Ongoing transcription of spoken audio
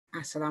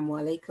Assalamu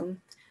alaikum.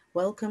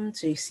 Welcome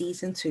to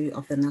season 2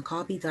 of the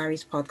Niqabi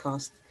Diaries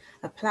podcast,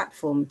 a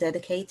platform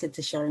dedicated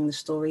to sharing the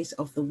stories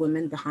of the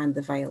women behind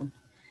the veil.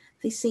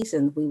 This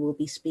season, we will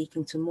be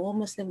speaking to more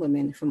Muslim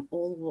women from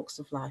all walks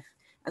of life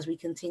as we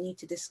continue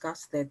to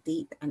discuss their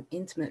deep and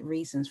intimate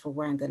reasons for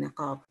wearing the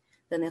niqab.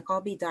 The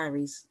Niqabi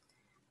Diaries,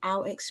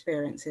 our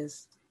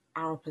experiences,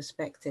 our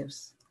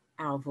perspectives,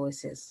 our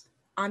voices.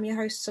 I'm your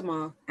host,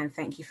 Samar, and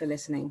thank you for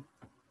listening.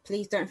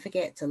 Please don't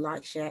forget to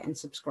like, share, and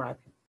subscribe.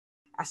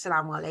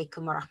 Assalamu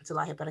alaikum wa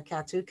rahmatullahi wa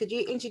barakatuh. Could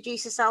you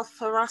introduce yourself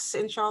for us,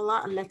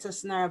 inshallah, and let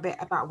us know a bit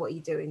about what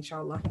you do,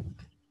 inshallah?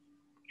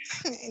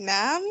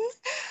 Naam.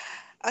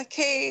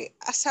 Okay.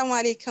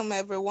 Assalamu alaikum,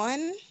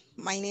 everyone.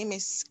 My name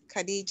is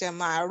Khadijah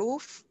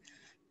Maruf.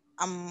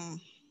 I'm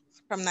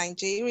from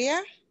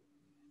Nigeria,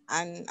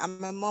 and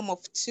I'm a mom of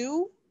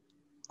two,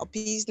 a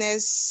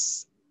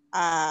business,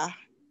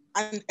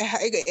 and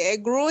a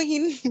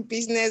growing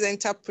business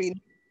entrepreneur,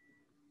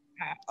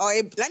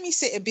 let me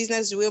say a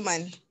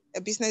businesswoman,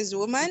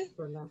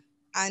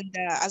 and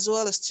as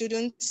well a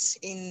student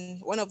in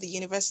one of the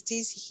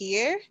universities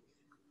here.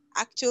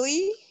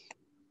 Actually,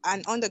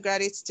 an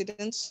undergraduate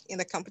student in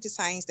the computer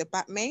science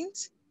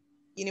department,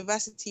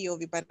 University of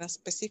Ibadan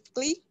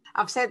specifically.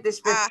 I've said this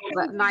before,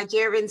 but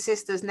Nigerian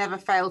sisters never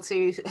fail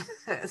to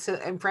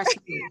impress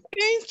me.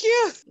 Thank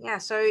you. Yeah,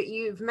 so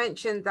you've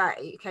mentioned that,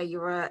 okay,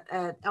 you're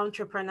an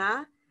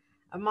entrepreneur,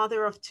 a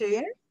mother of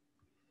two,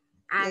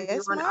 Yes. and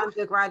Yes, you're an ma'am.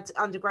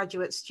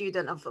 undergraduate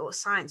student of what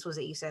science, was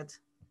it you said?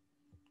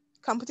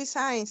 Computer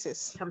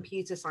sciences.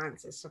 Computer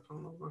sciences,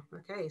 subhanAllah.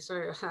 Okay,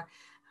 so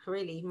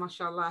really,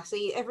 mashallah.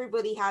 See,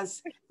 everybody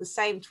has the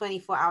same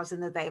 24 hours in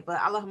the day, but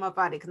Allahumma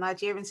barik,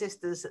 Nigerian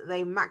sisters,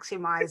 they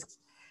maximize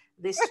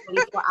this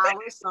 24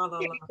 hours.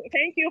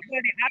 Thank you for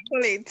the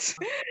accolades.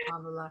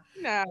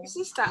 No.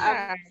 Sister,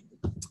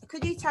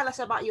 could you tell us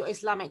about your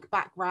Islamic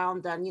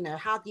background and,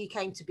 how you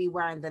came to be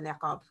wearing the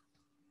niqab?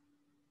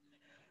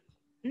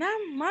 Nah,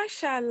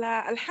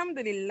 mashallah,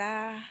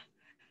 alhamdulillah.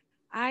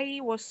 I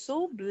was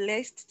so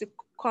blessed to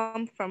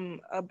come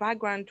from a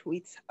background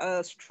with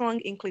a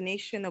strong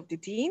inclination of the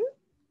deen.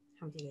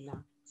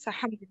 Alhamdulillah. So,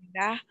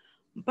 alhamdulillah.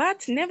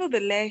 But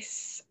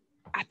nevertheless,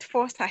 at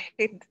first I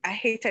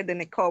hated the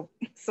niqab,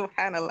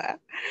 subhanallah.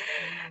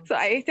 So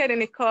I hated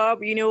the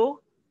niqab,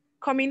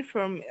 coming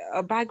from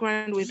a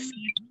background with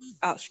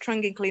a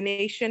strong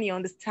inclination, you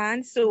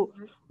understand? So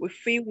we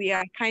feel we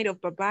are kind of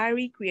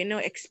barbaric, we are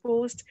not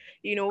exposed,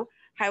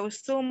 I was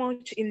so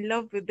much in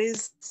love with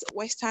these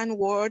Western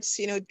words,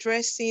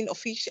 dressing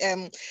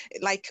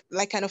like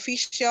an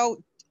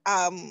official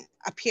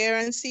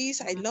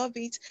appearances. I love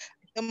it.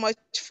 I so much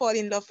fall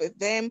in love with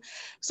them.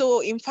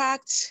 So in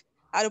fact,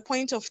 at a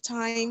point of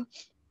time,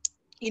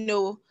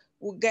 we'll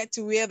get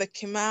to wear the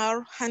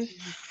kimar, and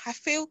I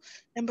feel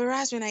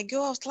embarrassed when I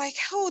go. I was like,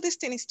 oh, this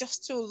thing is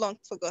just too long,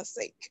 for God's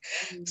sake.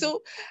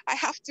 So I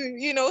have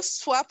to,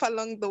 swap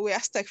along the way.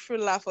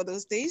 Astaghfirullah for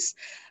those days.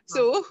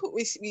 So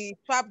we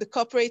swap the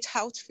corporate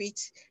outfit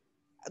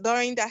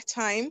during that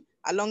time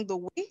along the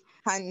way,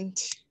 and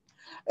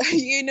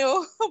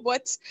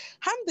but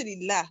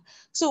alhamdulillah.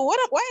 So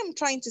why I'm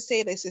trying to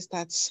say this is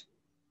that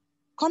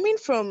coming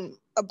from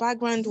a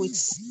background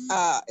with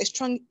a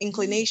strong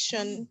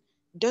inclination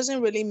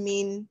doesn't really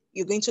mean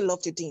you're going to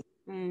love the deen.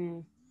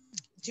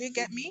 Do you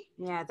get me?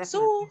 Yeah, definitely.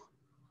 So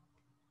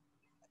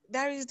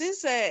there is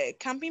this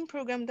camping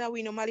program that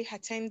we normally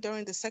attend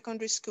during the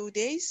secondary school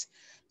days.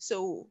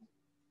 So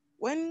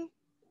when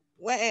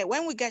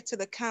we get to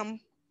the camp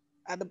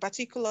at the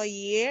particular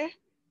year,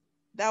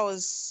 that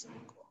was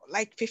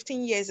like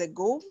 15 years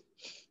ago.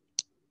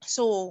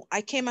 So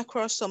I came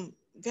across some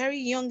very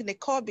young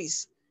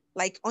niqabis,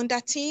 like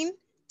under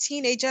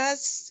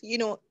teenagers,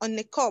 on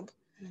niqab.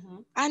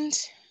 And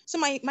so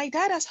my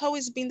dad has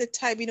always been the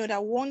type,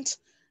 that wants,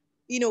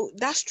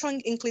 that strong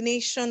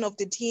inclination of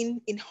the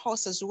deen in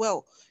us as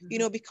well,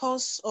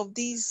 because of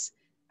these,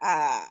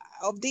 idea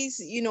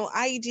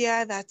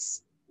that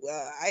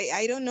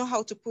I don't know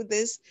how to put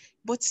this,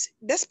 but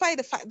despite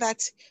the fact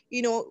that,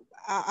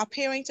 our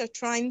parents are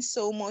trying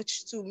so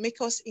much to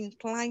make us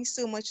incline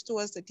so much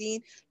towards the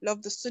deen,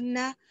 love the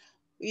sunnah,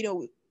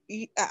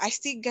 I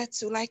still get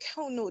to like,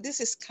 oh no, this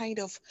is kind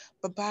of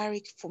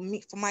barbaric for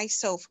me, for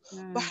myself.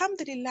 But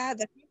alhamdulillah,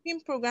 the camping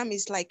program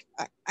is like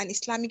an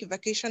Islamic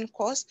vacation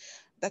course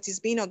that is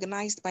being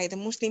organized by the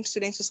Muslim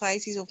Student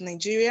Societies of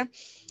Nigeria.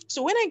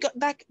 So when I got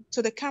back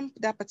to the camp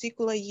that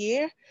particular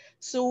year,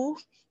 so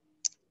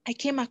I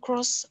came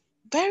across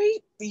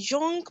very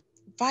young,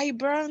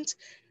 vibrant,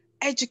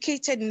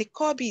 educated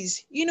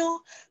niqabis,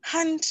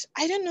 and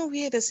I don't know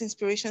where this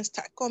inspiration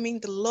start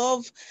coming, the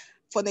love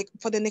for the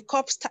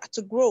niqab start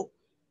to grow.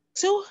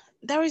 So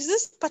there is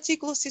this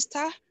particular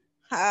sister.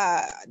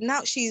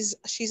 Now she's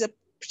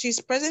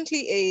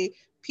presently a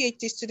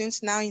PhD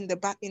student now in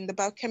the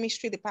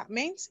biochemistry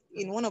department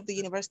in one of the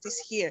universities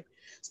here.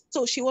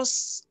 So she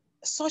was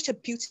such a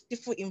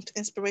beautiful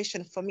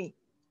inspiration for me.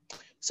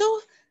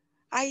 So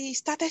I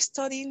started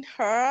studying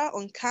her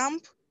on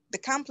camp. The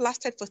camp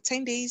lasted for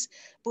 10 days,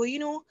 but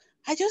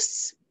I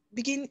just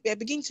begin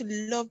to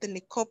love the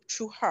niqab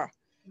through her.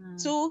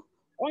 So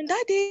on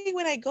that day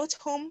when I got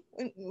home,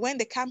 when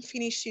the camp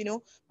finished,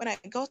 when I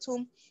got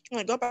home,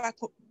 when I got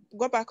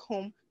back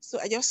home, so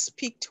I just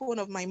picked one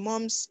of my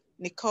mom's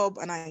niqab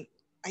and I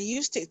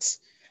used it,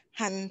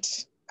 and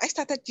I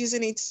started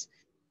using it,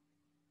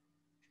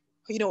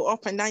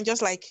 up and down,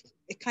 just like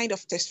a kind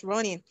of test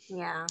running.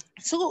 Yeah.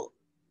 So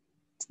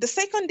the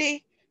second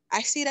day,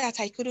 I see that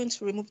I couldn't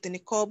remove the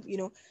niqab.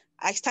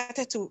 I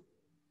started to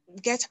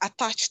get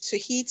attached to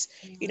it.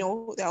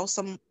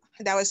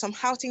 There were some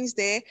outings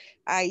there.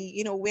 I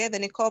wear the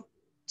niqab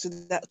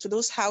to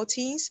those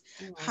outings,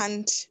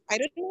 and I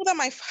don't know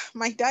that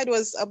my dad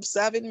was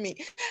observing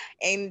me.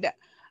 And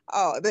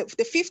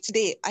the fifth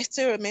day, I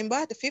still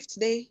remember the fifth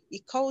day, he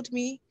called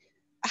me.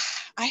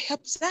 I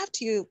observed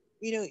you.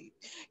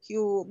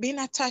 You being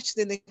attached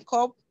to the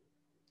niqab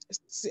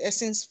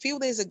since few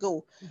days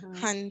ago,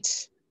 and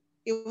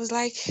it was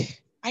like,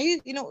 are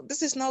you,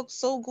 this is not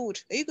so good.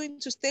 Are you going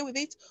to stay with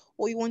it,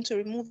 or you want to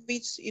remove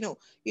it?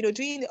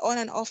 Doing the on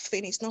and off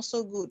thing is not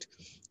so good.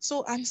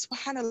 So, and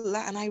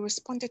subhanallah, and I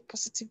responded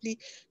positively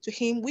to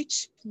him,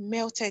 which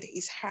melted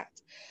his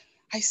heart.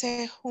 I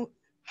said, oh,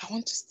 I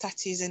want to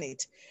start using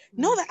it.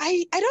 No, that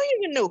I don't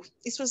even know.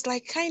 It was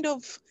like kind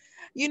of,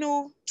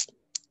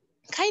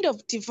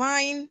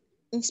 divine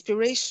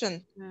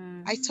inspiration.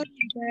 I told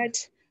my dad,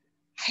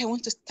 I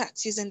want to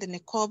start using the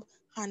niqab,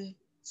 and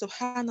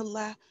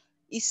subhanallah,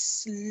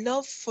 his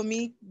love for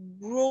me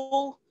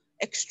grew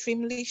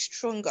extremely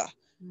stronger.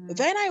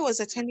 Then I was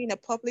attending a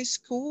public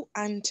school,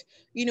 and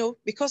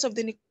because of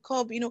the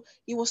niqab,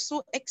 he was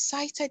so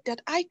excited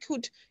that I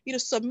could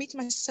submit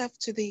myself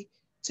to this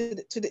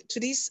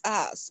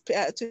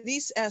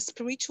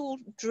spiritual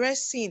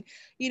dressing,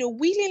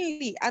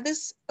 willingly at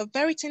this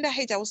very tender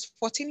age. I was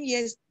 14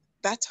 years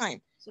that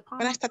time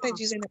when I started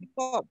using the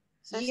niqab.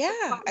 So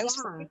Yeah, I was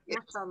 14 young, years.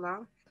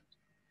 mashallah.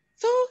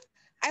 So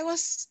I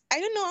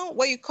don't know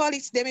what you call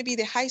it. There may be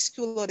the high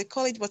school or the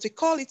college, but we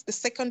call it the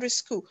secondary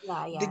school.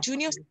 The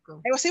junior,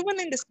 School. I was even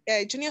in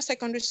the junior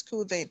secondary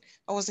school then.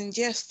 I was in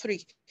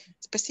GS3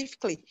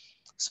 specifically.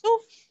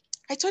 So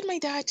I told my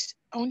dad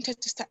I wanted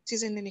to start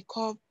using the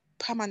niqab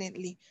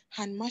permanently.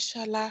 And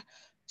mashallah,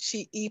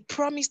 he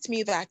promised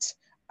me that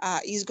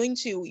he's going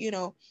to,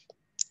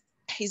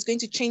 he's going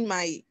to change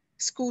my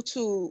school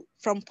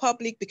from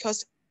public,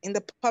 because in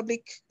the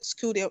public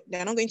school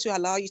they're not going to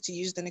allow you to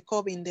use the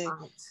niqab in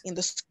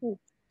the school.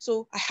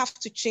 So I have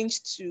to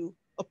change to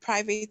a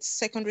private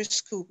secondary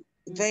school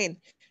then,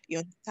 you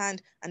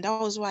understand. And that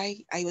was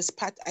why I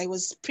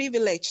was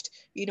privileged,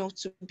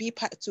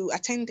 to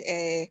attend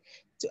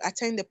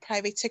the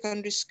private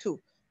secondary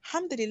school.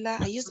 Alhamdulillah,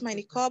 I used my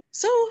niqab.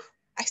 So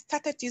I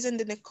started using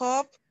the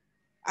niqab,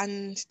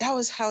 and that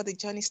was how the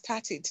journey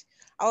started.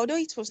 Although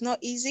it was not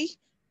easy,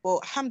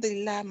 but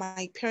alhamdulillah,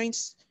 my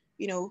parents,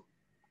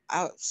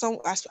 are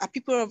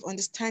people of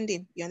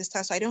understanding, you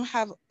understand? So I don't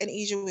have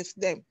any issue with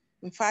them.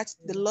 In fact,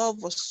 the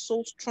love was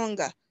so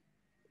stronger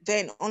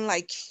then,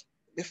 unlike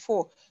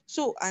before.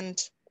 So,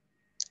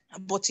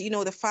 but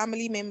the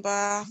family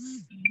member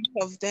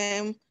of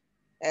them,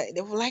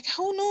 they were like,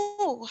 oh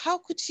no, how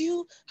could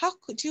you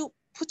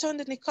put on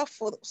the niqab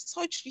for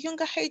such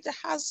younger age that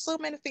has so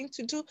many things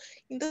to do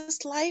in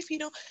this life?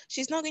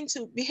 She's not going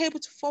to be able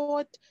to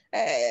forward,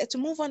 to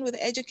move on with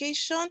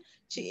education.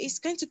 She is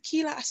going to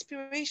kill her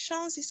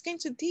aspirations. It's going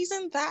to this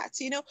and that,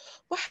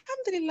 But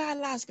alhamdulillah,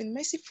 Allah has been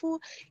merciful.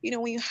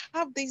 When you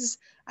have this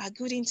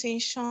good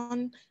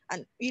intention,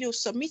 and,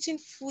 submitting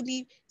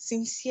fully,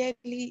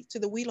 sincerely to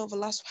the will of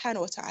Allah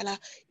subhanahu wa ta'ala,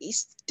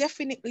 is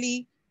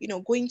definitely,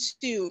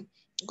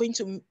 going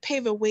to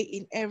pave a way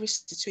in every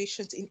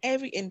situation, in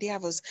every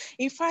endeavors.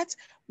 In fact,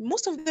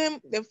 most of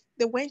them,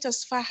 they went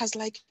as far as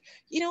like,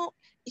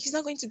 he's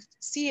not going to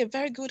see a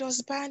very good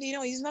husband,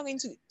 he's not going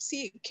to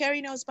see a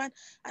caring husband.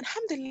 And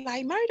alhamdulillah,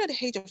 I married at the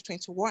age of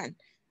 21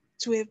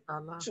 to a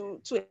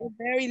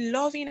very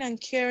loving and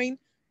caring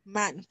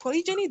man.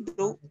 Polygyny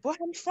though, but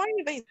I'm fine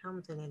with it.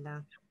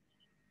 Alhamdulillah.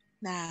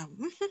 Nah.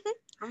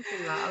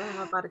 Alhamdulillah.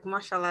 Allah Barak,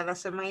 mashallah,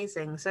 that's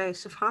amazing. So,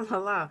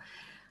 subhanallah.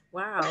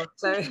 Wow.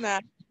 So, Nah.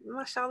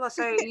 mashallah.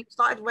 So, you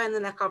started wearing the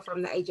niqab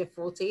from the age of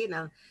 14.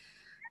 And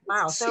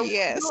wow. So,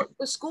 Yes.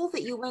 the school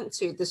that you went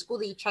to, the school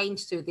that you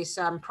changed to, this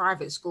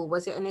private school,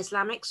 was it an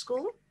Islamic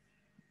school?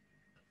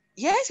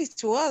 Yes,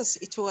 it was.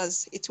 It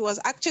was. It was.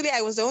 Actually,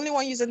 I was the only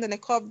one using the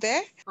niqab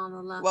there.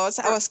 Well,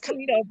 I was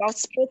kind of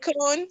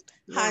outspoken,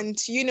 and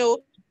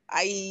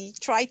I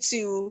tried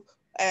to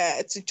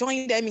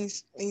join them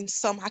in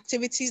some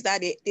activities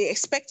that they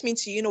expect me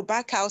to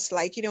back out,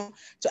 like to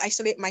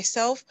isolate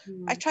myself.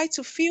 I tried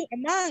to feel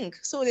among,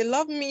 so they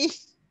love me.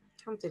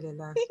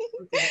 Alhamdulillah.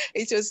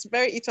 It was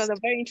a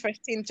very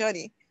interesting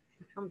journey.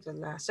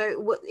 Alhamdulillah. So,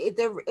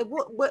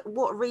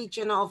 what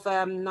region of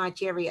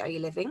Nigeria are you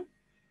living?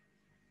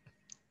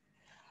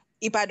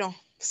 Ibadan,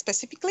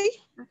 specifically.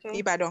 Okay.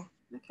 Ibadan.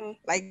 Okay.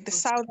 Like the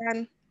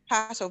southern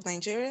part of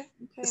Nigeria,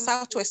 the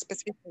southwest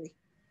specifically.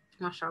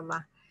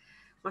 MashaAllah.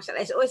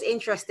 Mashallah, it's always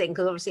interesting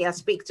because obviously I've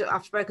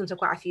spoken to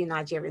quite a few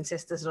Nigerian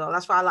sisters as well.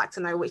 That's why I like to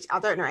know which, I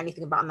don't know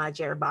anything about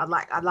Nigeria, but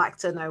I'd like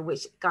to know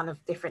which kind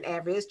of different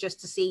areas, just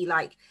to see,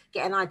 like,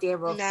 get an idea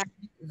of Nah.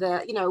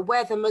 the, you know,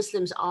 where the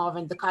Muslims are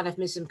and the kind of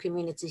Muslim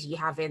communities you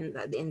have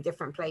in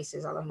different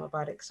places. Allah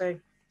Mubarak. So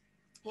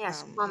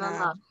yes, Nah.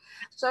 subhanallah.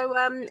 So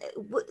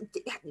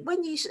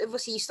when you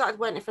obviously you started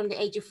wearing it from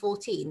the age of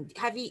 14,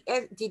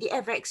 did you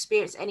ever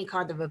experience any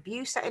kind of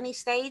abuse at any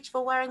stage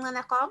for wearing the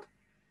niqab?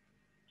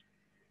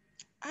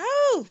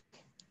 Oh,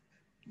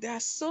 there are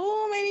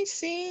so many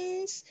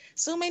things,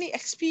 so many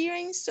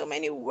experience, so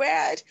many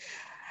weird.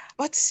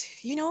 But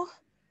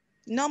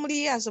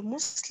normally as a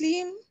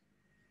Muslim,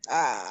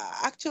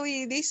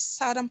 actually this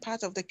southern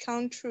part of the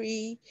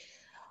country,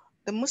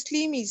 the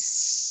Muslim the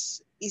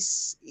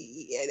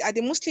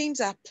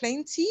Muslims are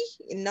plenty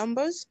in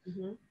numbers,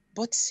 Mm-hmm.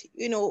 but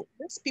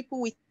those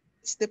people with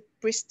the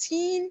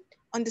pristine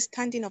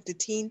understanding of the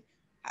deen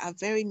are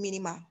very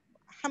minimal.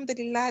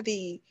 Alhamdulillah,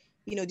 the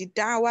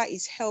dawah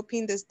is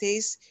helping these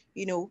days,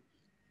 to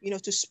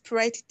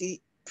spread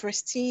the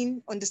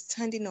pristine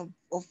understanding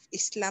of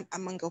Islam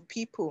among our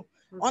people.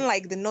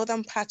 Unlike the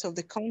northern part of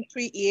the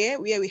country here,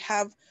 where we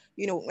have,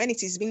 when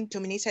it is being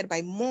dominated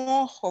by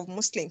more of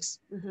Muslims.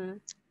 Mm-hmm.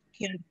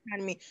 You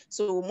understand me?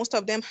 So most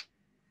of them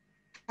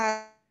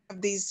have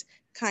this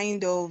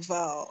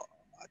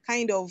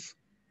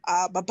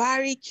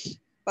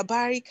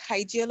barbaric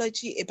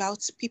ideology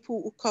about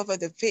people who cover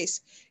the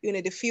face.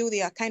 They feel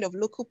they are kind of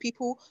local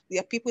people. They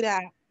are people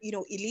that are,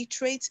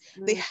 illiterate.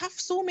 They have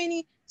so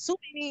many,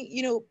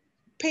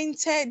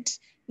 painted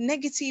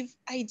negative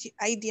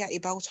idea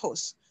about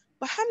us.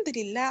 But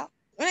alhamdulillah,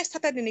 when I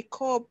started in a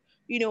club,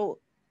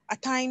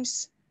 at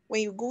times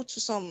when you go to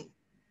some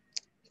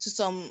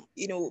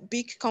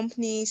big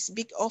companies,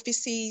 big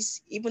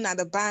offices, even at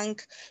the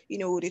bank,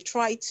 they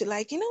try to,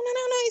 like, no,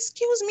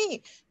 excuse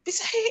me,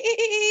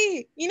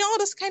 hey, all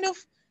this kind of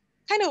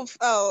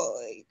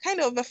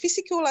a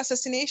physical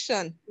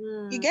assassination.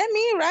 You get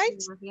me,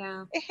 right?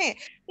 Yeah.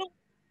 So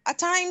at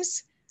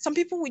times some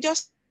people will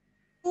just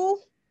stare at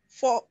you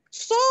for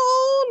so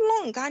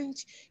long, and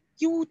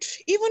you would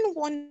even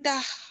wonder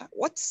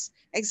what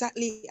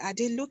exactly are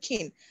they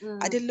looking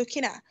at.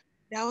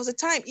 There was a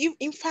time,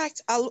 in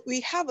fact,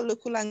 we have a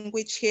local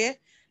language here.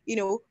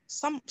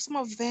 Some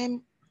of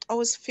them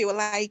always feel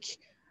like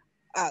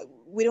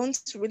we don't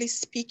really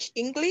speak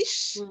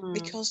English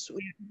because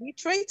we're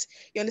illiterate.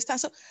 You understand?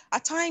 So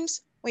at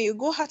times when you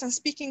go out and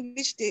speak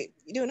English, they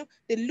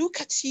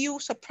look at you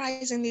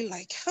surprisingly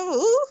like,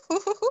 oh,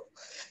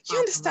 you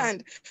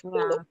understand? So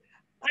Yeah.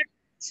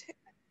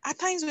 at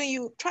times when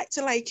you try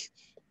to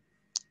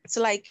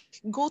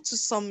go to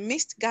some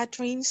mixed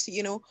gatherings,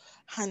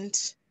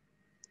 and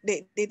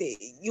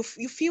you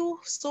feel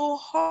so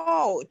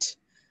hard.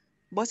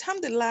 But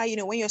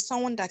alhamdulillah, when you're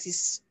someone that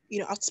is,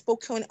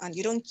 outspoken and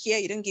you don't care,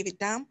 you don't give a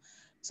damn,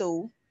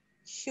 so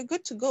you're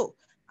good to go.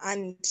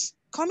 And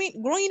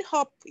growing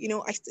up,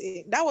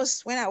 that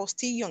was when I was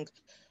still young.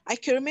 I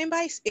can remember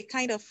a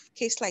kind of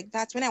case like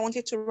that when I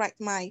wanted to write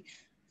my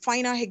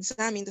final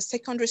exam in the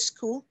secondary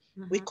school.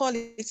 We call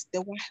it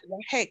the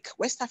WAHEC,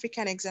 West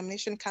African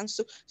Examination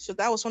Council. So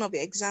that was one of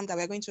the exams that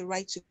we're going to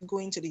write to go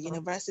into the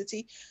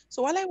university.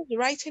 So while I was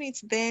writing it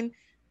then,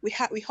 we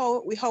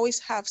always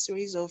have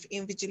series of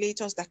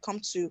invigilators that come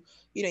to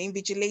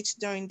invigilate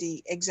during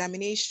the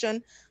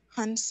examination,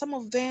 and some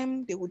of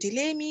them, they would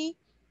delay me,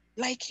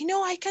 like,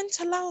 I can't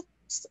allow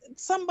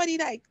somebody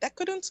that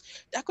couldn't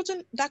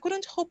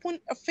open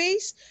a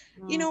face,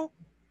 you know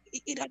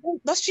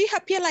does she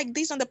appear like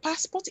this on the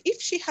passport? If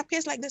she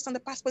appears like this on the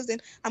passport, then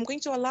I'm going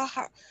to allow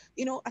her.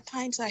 At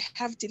times I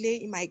have delay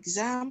in my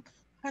exam,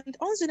 and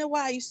once in a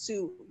while I used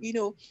to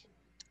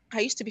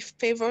be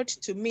favored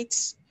to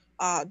meet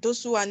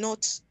those who are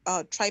not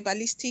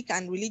tribalistic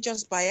and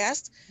religious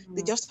biased.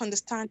 They just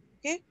understand,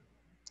 okay,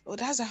 oh,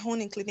 that's our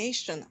own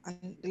inclination.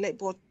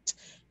 But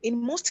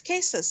in most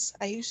cases,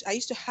 I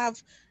used to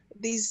have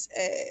these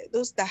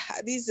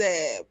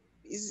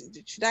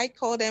should I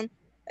call them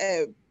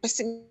uh,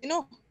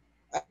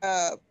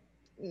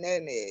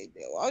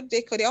 what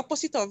they call the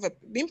opposite of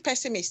being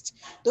pessimist.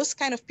 Those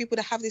kind of people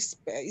that have this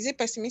is it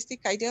pessimistic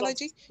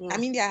ideology? Yes. Yeah. I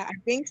mean, they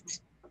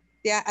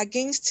are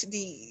against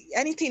the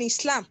anything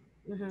Islam.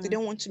 They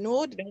don't want to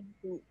know. They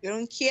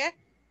don't care.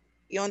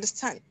 You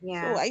understand? So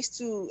Yeah.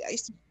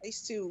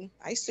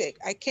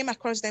 I came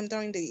across them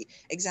during the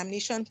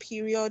examination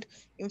period.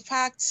 In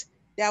fact,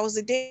 there was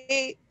a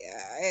day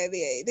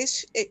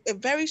a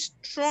very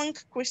strong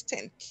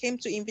Christian came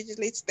to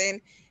invigilate.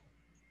 Then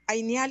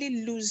I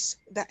nearly lose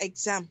the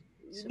exam,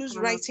 lose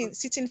Subhanallah. writing,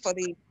 sitting for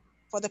the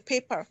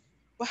paper.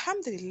 But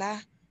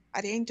alhamdulillah,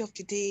 at the end of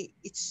the day,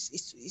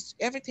 it's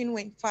everything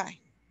went fine.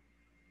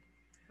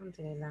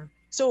 Alhamdulillah.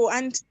 So,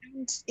 and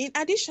in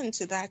addition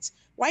to that,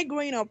 while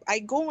growing up, I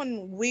go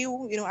on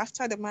wheel,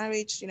 after the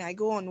marriage, I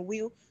go on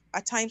wheel.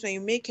 At times when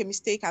you make a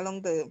mistake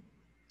along the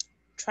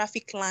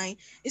traffic line,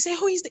 they say,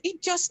 who is the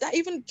idiot that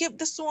even gave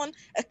this one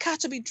a car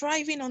to be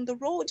driving on the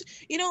road?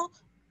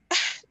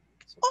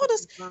 All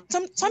this,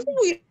 Subhanallah. some people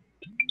will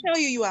tell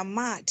you you are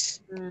mad,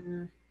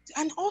 Mm.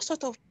 and all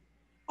sort of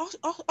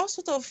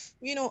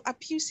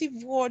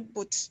abusive word,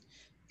 but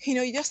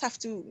you just have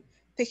to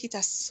take it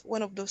as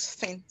one of those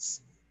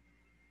things.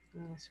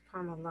 Yes,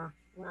 subhanallah.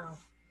 Wow.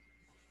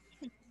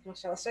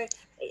 Mashallah. So,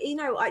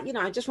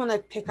 I just want to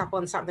pick up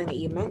on something that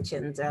you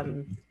mentioned,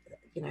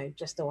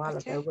 just a while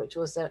ago, Okay. which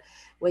was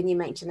when you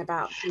mentioned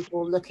about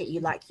people look at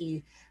you like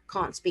you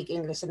can't speak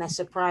English and they're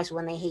surprised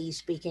when they hear you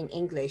speaking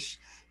English,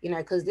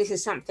 because this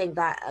is something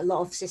that a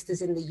lot of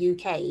sisters in the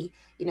UK,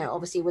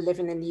 obviously we're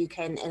living in the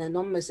UK in a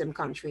non-Muslim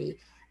country.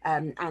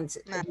 And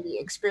Nah. we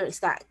experience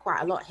that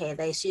quite a lot here.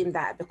 They assume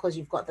that because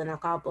you've got the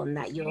niqab on,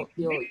 that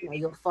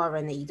you're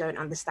foreign, that you don't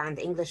understand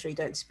English or you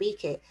don't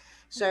speak it.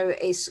 So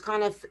it's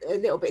kind of a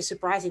little bit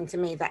surprising to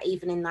me that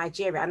even in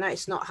Nigeria, I know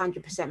it's not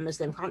 100%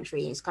 Muslim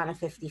country, it's kind of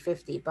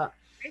 50-50, but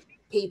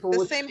people The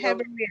would same still,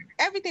 everywhere.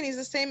 Everything is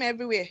the same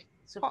everywhere.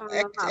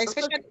 subhanallah,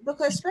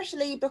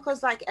 Especially.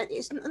 because like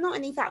it's not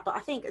only that, but I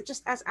think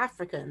just as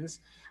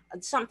Africans,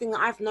 something that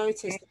I've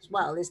noticed as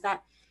well is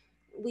that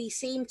we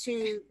seem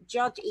to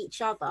judge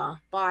each other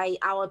by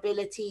our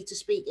ability to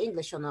speak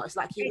English or not. It's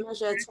like you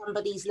measure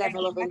somebody's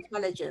level of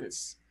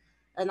intelligence,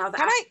 and other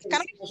Can I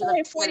Africans measure share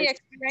the a funny intelligence.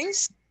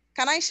 experience?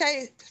 Can I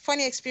share a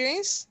funny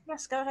experience?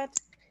 Yes, go ahead.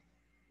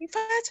 In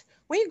fact,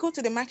 when you go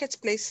to the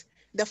marketplace,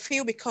 the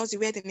feel because you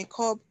wear the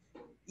niqab,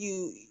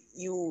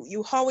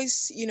 you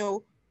always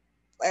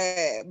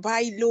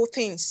buy low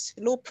things,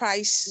 low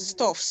price Mm-hmm.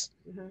 stuffs.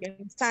 Mm-hmm. You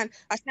understand?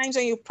 At times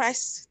when you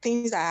price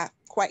things that are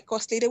quite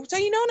costly, they will tell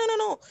you, no, no, no,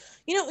 no.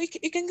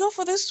 You can go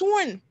for this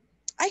one.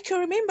 I can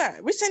remember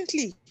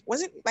recently,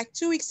 was it like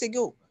 2 weeks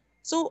ago?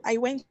 So I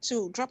went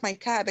to drop my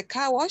car at the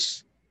car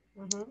wash,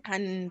 Mm-hmm.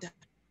 and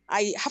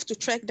I have to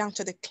trek down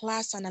to the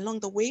class, and along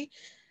the way,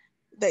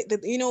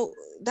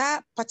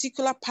 that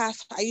particular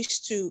path I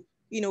used to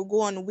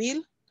go on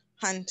wheel,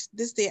 and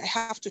this day I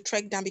have to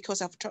trek down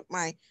because I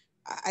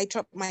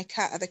dropped my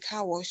car at the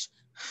car wash,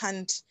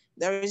 and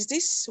there is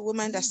this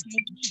woman that's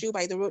selling shoe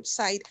by the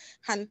roadside,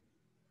 and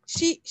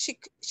she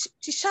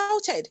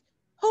shouted,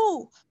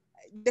 "Oh,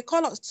 they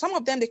call us, some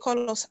of them they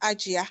call us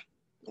Ajia.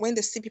 When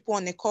they see people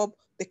on the cob,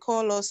 they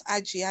call us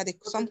Ajia. What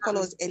does Some that call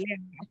mean? us Elena."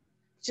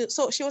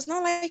 So she was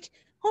not like,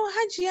 "Oh,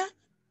 Hajia,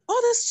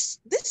 all these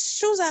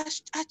shoes are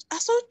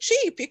so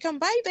cheap. You can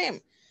buy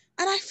them."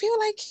 And I feel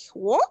like,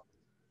 what?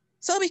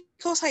 So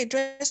because I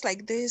dress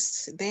like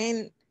this,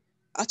 then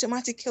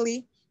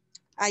automatically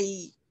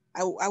I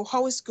I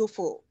always go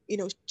for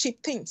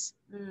cheap things.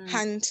 Mm.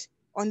 And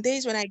on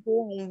days when I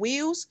go on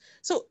wheels,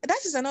 so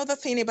that is another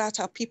thing about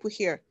our people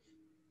here.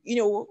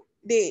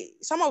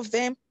 Some of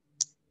them,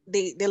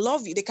 they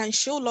love you. They can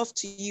show love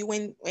to you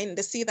when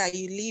they see that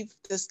you live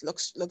this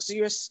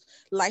luxurious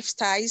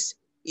lifestyles.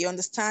 You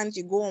understand.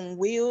 You go on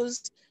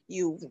wheels.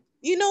 You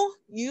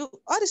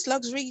all these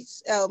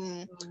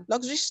Mm.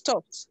 luxury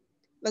stuffs,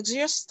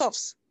 luxurious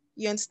stuffs.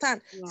 You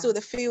understand. So Yeah.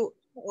 they feel,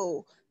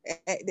 oh,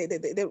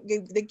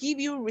 they give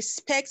you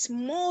respect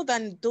more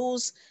than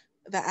those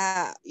that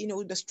are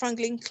the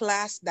struggling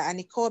class that are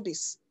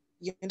niqabis.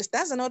 You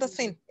understand. That's another Mm.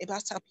 thing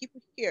about our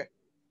people here,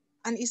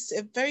 and it's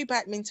a very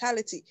bad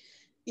mentality.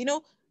 You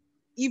know,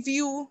 if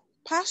you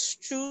pass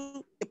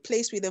through a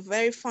place with a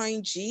very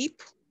fine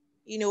Jeep,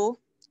 a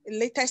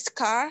latest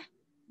car,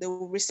 they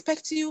will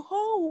respect you.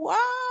 Oh,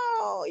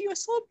 wow, you're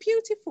so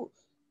beautiful.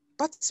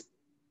 But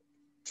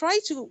try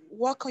to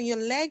walk on your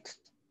leg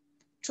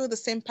through the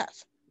same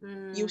path.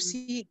 You'll Mm.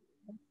 see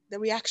the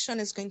reaction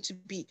is going to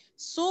be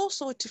so,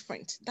 so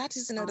different. That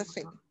is another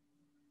thing. Subhanallah.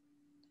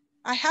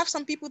 I have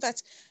some people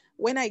that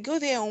when I go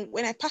there,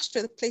 when I pass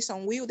through the place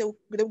on wheel,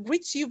 they'll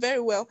greet you very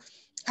well.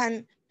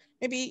 And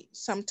maybe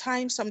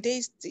sometimes, some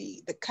days,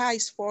 the car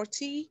is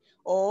faulty,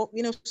 or,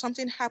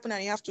 something happened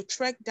and you have to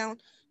trek down,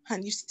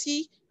 and you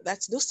see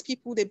that those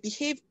people, they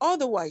behave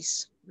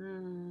otherwise.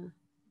 Mm.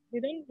 They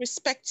don't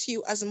respect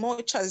you as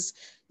much as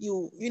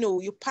you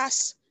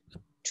pass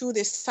through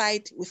the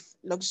side with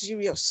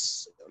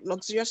luxurious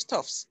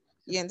stuffs.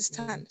 You Mm.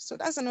 understand? So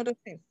that's another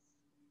thing.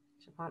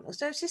 Subhanallah.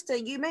 So, sister,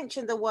 you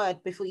mentioned the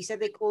word before. You said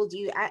they called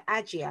you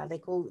Ajia. They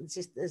call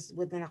sisters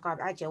with the niqab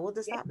Ajia. What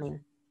does that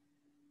mean?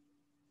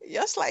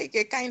 Just like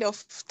a kind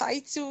of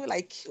title,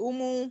 like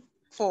Umu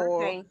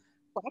for. Okay.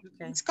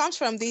 Okay. It comes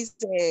from this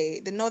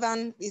the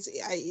northern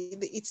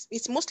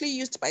it's mostly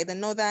used by the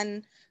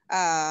northern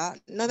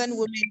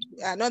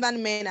women,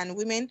 northern men and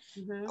women,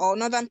 Mm-hmm. or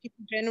northern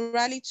people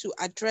generally, to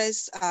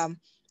address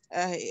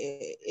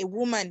a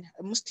woman,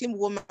 a Muslim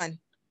woman.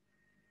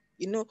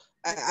 You know,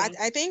 Okay.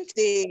 I think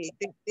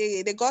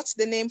they got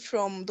the name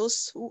from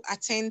those who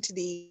attend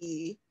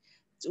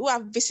who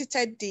have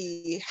visited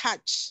the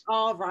Hajj.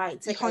 All right.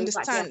 You Okay. Like your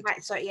understand?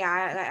 so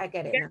yeah, I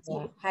get it now. Yes.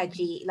 Yeah.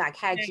 Haji, like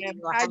Haji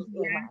or Hajj,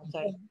 Right.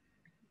 Okay.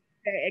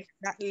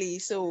 exactly.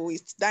 So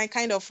it's that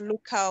kind of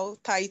local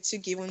title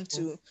given Okay.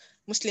 to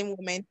Muslim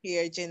women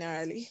here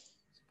generally.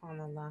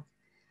 Subhanallah.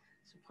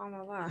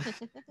 Subhanallah.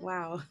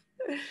 Wow.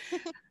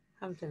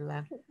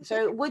 Alhamdulillah.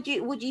 So would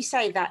you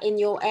say that in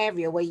your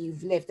area where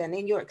you've lived and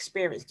in your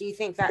experience, do you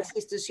think that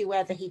sisters who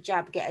wear the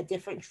hijab get a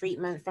different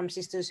treatment from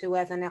sisters who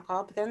wear the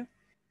niqab then?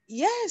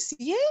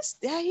 yes,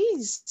 there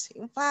is.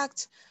 In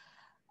fact,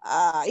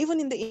 even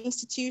in the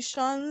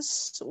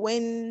institutions,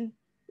 when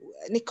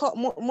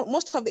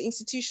most of the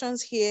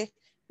institutions here,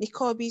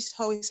 Niqabis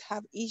always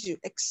have issue,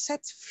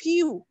 except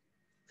few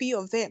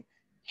of them.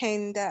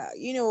 And there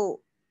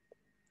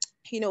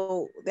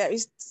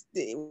is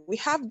we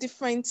have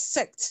different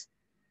sects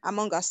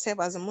among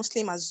ourselves as a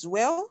Muslim as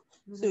well.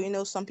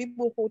 So some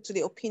people hold to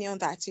the opinion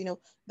that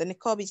the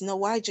niqab is not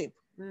wajib.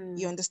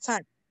 You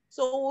understand?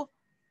 So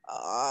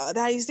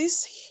there is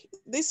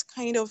this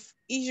kind of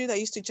issue that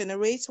used to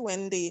generate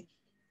when the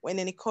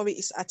niqab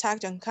is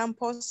attacked on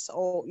campus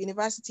or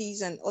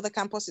universities and other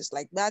campuses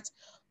like that,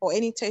 or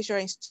any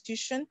tertiary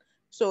institution.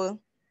 So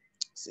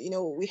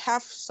we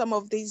have some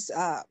of these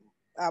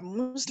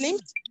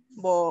Muslims,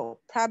 but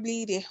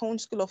probably their own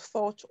school of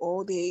thought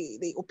or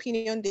the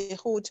opinion they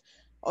hold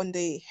on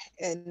the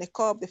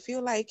niqab, they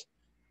feel like,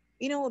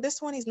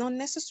 this one is not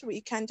necessary.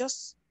 You can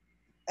just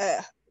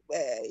uh,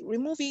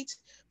 remove it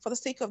for the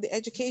sake of the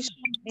education,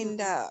 and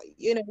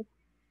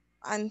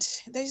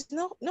there's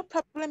no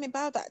problem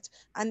about that.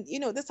 And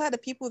these are the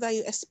people that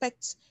you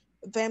expect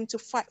them to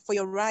fight for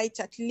your rights,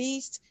 at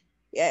least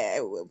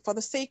for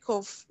the sake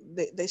of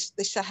the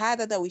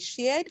shahada that we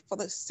shared, for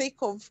the sake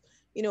of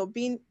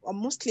being a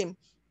Muslim.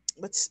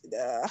 But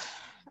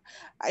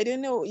I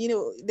don't know,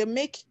 they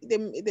make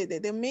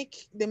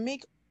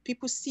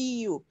people see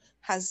you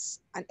as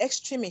an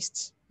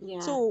extremist.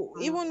 So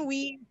even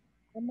we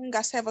among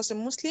ourselves as a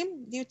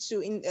Muslim, due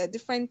to in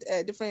different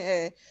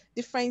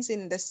difference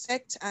in the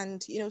sect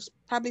and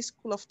probably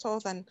school of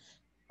thought and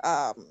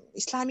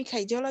Islamic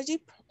ideology,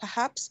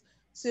 perhaps.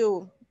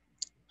 So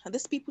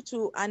these people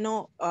too are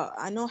not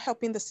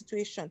helping the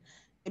situation.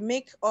 They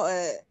make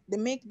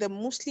the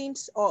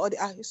Muslims, or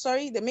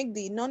they make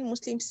the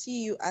non-Muslims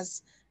see you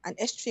as an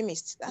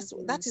extremist.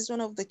 That is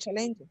one of the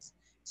challenges.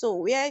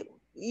 So at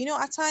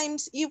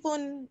times,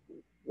 even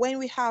when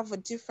we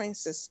have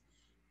differences,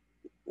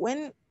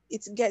 when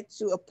it gets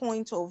to a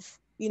point of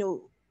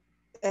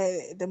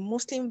the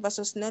Muslim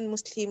versus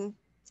non-Muslim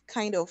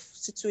kind of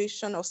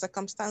situation or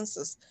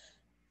circumstances,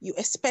 you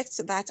expect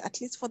that,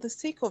 at least for the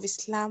sake of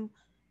Islam,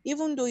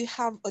 even though you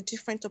have a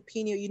different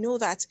opinion, you know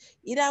that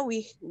either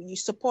you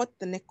support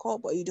the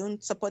niqab or you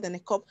don't support the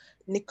niqab.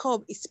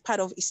 Niqab is part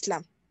of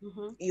Islam.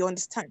 You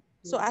understand?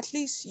 So at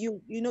least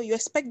you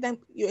expect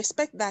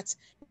that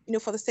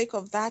for the sake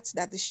of that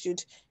they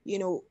should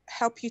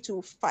help you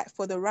to fight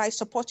for the right,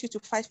 support you to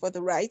fight for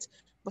the right,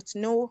 but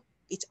no,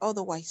 it's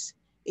otherwise.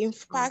 In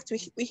fact, we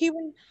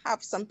even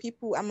have some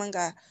people among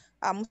our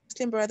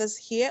Muslim brothers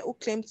here who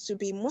claim to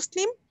be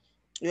Muslim.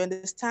 You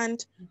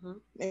understand?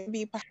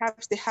 Maybe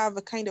perhaps they have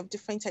a kind of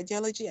different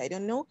ideology. I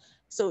don't know.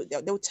 So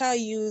they'll tell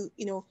you,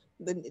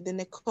 the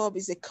niqab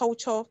is a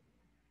culture,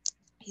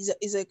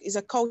 is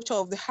a culture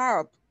of the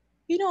Arab.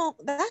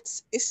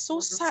 That is so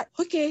sad.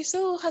 Okay,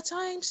 so at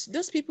times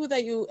those people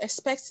that you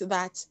expect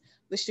that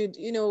they should,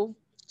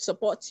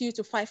 support you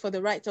to fight for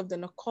the right of the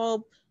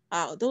niqab,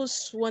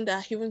 those one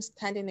that are even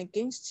standing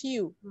against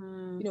you.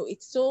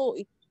 It's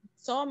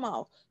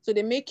somehow. So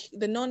they make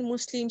the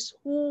non-Muslims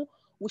who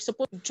we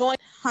supposed to join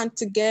hand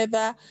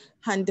together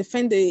and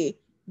defend the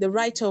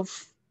right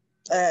of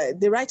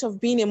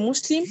being a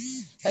Muslim.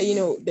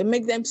 They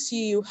make them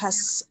see you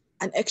as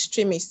an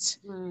extremist.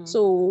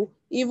 So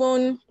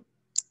even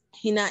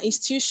in our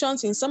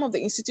institutions, in some of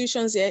the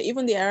institutions here,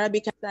 even the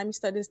Arabic and Islamic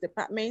Studies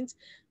department,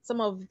 some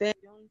of them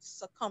don't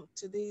succumb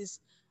to this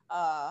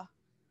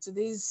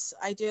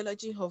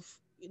ideology of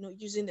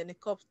using the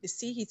niqab. They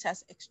see it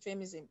as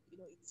extremism.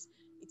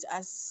 It's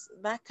as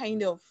that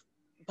kind of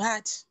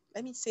bad.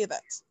 Let me say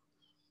that.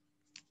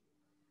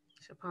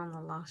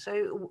 SubhanAllah.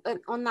 So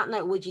on that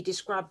note, would you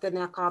describe the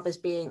niqab as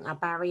being a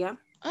barrier?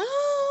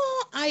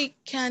 I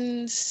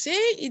can say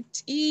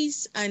it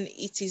is and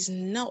it is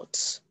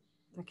not.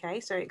 Okay,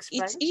 so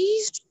explain. It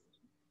is.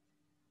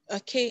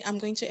 Okay, I'm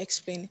going to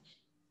explain.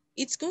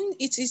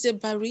 It is a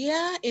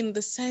barrier in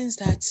the sense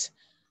that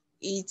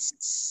it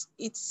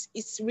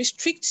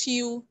restricts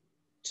you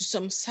to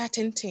some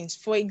certain things.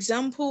 For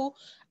example,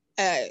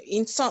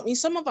 in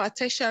some of our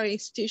tertiary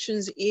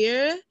institutions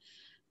here,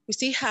 we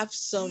still have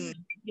some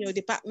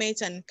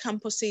departments and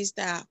campuses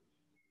that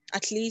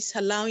at least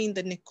allowing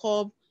the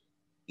niqab.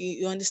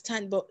 You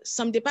understand, but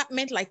some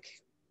department like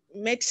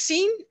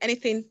medicine,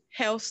 anything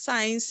health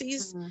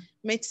sciences,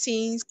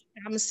 medicine,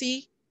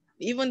 pharmacy,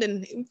 even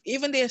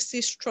they are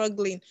still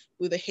struggling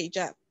with the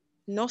hijab.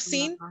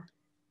 Nursing,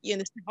 you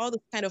understand, all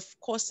the kind of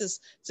courses,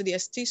 so they are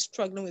still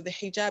struggling with the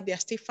hijab. They are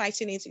still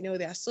fighting it.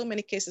 There are so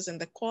many cases in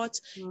the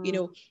court,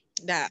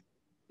 that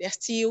they are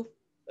still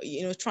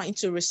trying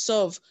to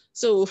resolve.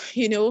 So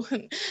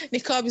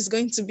niqab is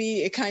going to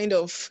be a kind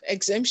of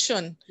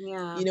exemption,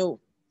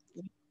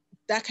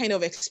 that kind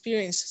of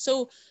experience.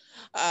 So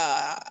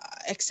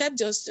except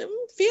just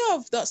few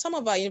of some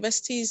of our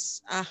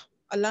universities are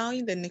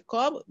allowing the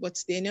niqab,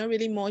 but they're not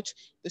really much.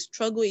 The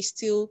struggle is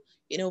still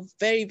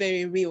very,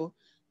 very real.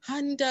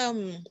 And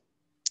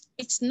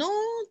it's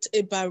not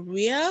a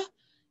barrier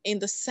in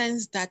the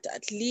sense that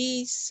at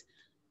least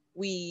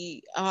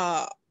we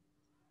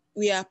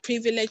we are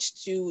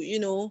privileged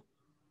to,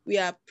 we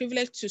are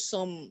privileged to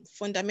some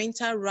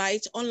fundamental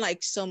rights,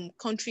 unlike some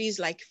countries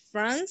like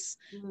France,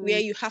 where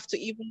you have to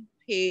even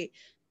pay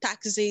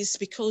taxes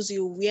because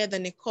you wear the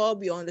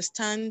niqab, you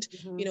understand,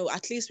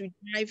 at least we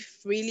drive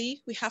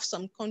freely. We have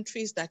some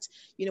countries that,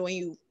 when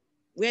you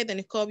wear the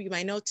niqab, you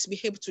might not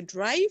be able to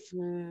drive.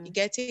 You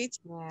get it?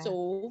 Yeah.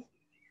 So,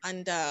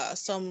 and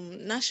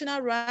some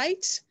national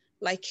rights,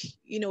 like,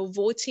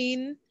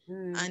 voting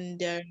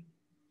and,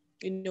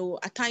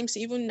 at times,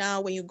 even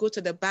now, when you go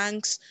to the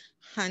banks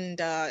and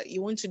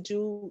you want to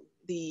do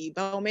the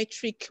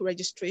biometric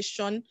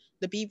registration,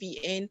 the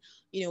BVN,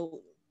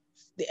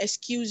 they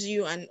excuse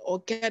you and or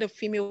get a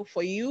female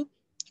for you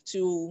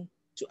to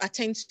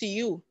attend to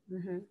you,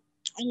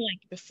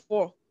 unlike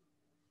before.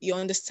 You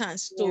understand?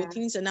 So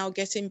things are now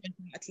getting better.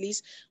 At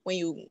least when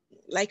you,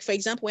 like, for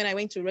example, when I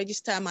went to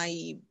register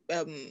my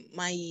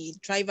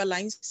driver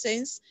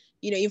license,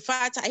 in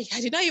fact, I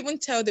did not even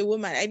tell the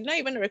woman. I did not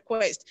even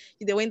request.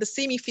 When they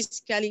see me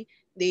physically,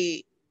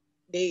 they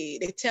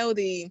tell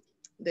the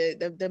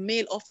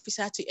male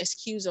officer to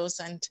excuse us,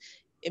 and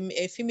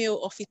a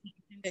female officer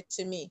attended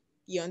to me.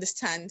 You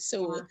understand?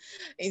 So,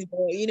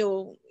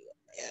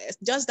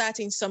 just that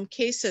in some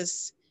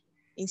cases,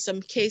 in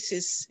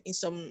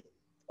some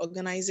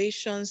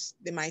organizations,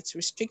 they might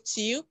restrict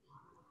you.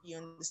 You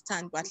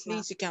understand? But at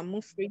least you can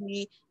move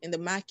freely in the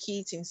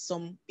market, in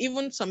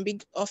even some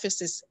big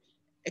offices,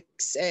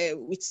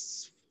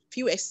 with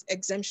few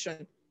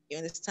exemption. You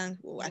understand?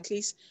 Well, at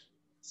least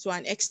to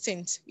an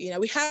extent.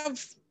 We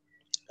have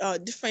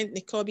different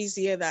Niqabis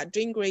here that are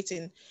doing great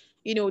in,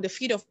 the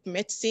field of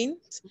medicine,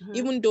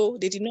 even though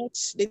they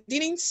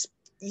didn't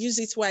use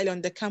it while on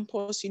the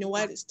campus,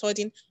 while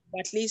studying,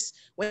 but at least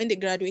when they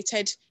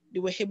graduated, they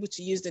were able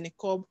to use the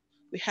Niqab.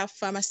 We have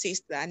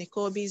pharmacists that are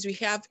Niqabis, we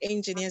have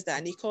engineers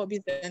that are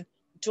Niqabis and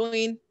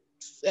doing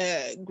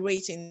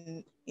great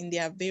in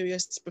their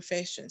various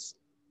professions.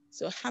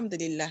 So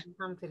alhamdulillah.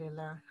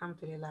 Alhamdulillah,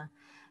 alhamdulillah.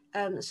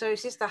 So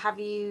sister, have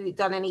you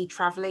done any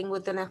traveling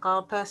with the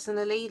niqab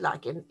personally,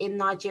 like in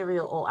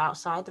Nigeria or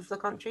outside of the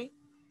country?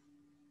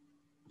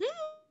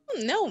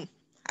 No,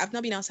 I've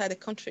not been outside the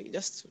country,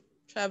 just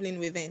traveling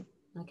within.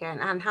 Okay,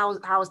 and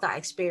how's that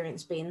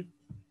experience been?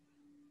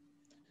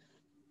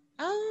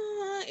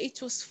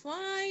 It was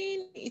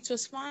fine. It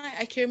was fine.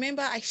 I can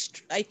remember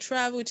I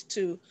traveled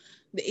to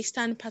the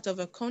eastern part of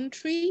a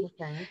country.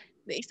 Okay.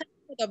 The eastern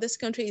part of this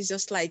country is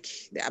just like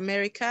the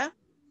America,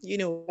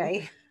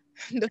 Okay.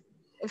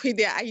 with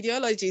their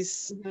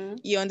ideologies.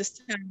 You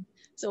understand?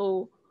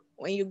 So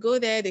when you go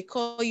there, they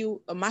call you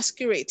a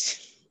masquerade.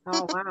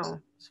 Oh wow.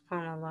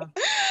 SubhanAllah.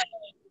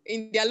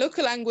 In their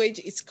local language,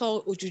 it's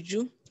called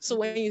ojuju. So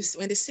when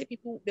they see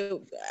people,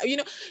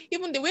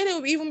 even the way they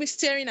will even be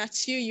staring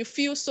at you, you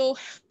feel so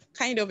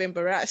kind of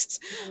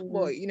embarrassed.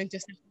 But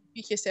just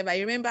pick yourself. I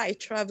remember I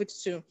traveled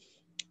to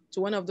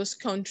one of those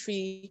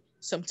countries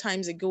some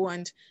times ago,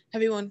 and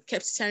everyone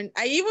kept staring.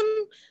 I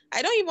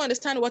don't even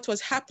understand what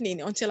was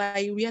happening until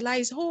I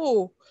realized,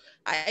 oh,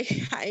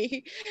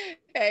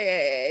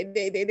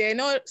 they're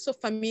not so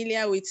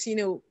familiar with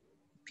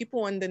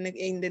people in the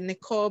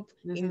niqab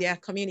in their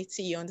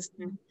community. You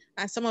understand?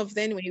 And some of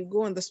them, when you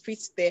go on the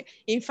streets there,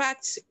 in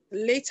fact,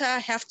 later I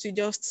have to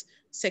just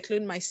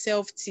seclude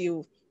myself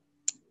till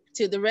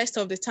the rest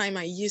of the time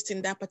I used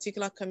in that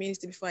particular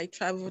community before I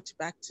traveled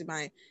back to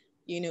my,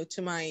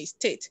 to my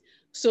state.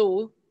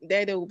 So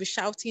there they will be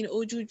shouting,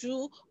 "Oh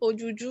Juju, oh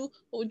Juju,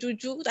 oh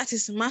Juju." That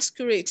is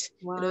masquerade.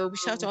 Wow. They'll be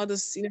shouting all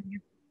this.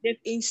 They've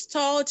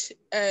installed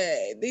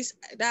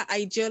that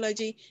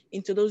ideology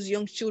into those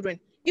young children.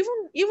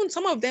 Even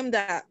some of them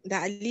that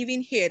are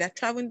living here, that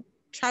travel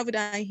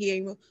down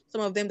here.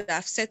 Some of them that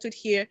have settled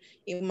here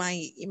in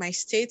my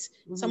state.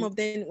 Some of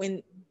them,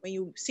 when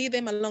you see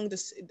them along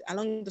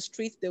the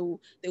street, they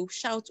will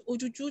shout, "Oh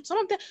Juju." Some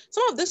of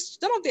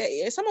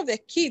their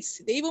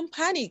kids, they even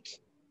panic.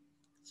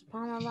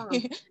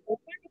 SubhanAllah.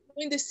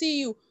 When they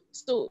see you.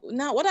 So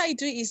now what I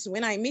do is,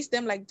 when I miss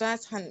them like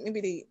that, and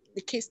maybe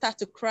the kids start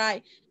to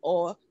cry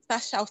or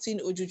start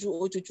shouting, "Oh Juju,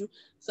 oh Juju."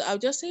 So I'll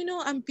just say,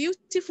 "No, I'm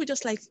beautiful,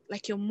 just like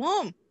your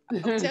mom."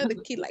 I'll tell the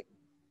kid, like,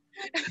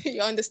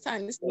 you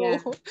understand.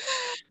 So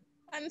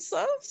and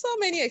so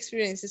many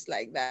experiences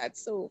like that.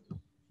 So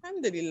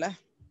alhamdulillah.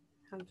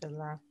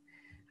 Alhamdulillah.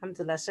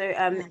 Alhamdulillah. So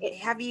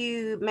have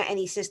you met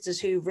any sisters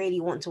who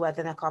really want to wear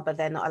the niqab but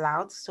they're not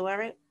allowed to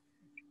wear it?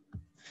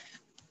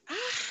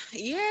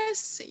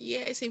 Yes.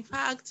 In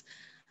fact,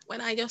 when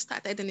I just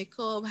started the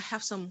niqab, I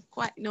have some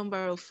quite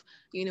number of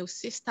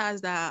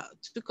sisters that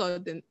took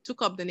up the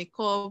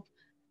niqab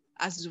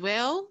as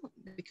well,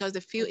 because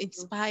they feel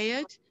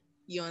inspired.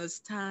 You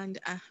understand?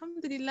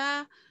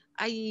 Alhamdulillah.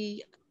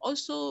 I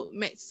also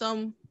met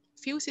some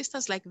few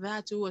sisters like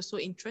that who were so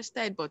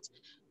interested, but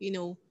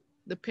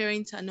the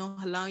parents are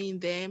not allowing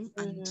them.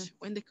 And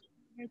when they come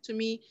here to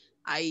me,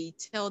 I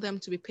tell them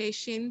to be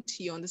patient.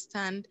 You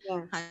understand?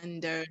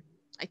 And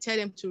I tell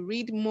them to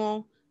read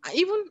more.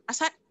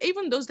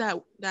 Even those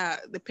that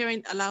the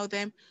parent allow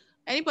them,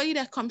 anybody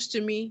that comes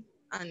to me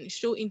and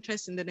show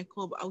interest in the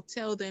niqab, I'll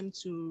tell them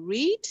to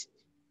read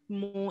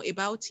more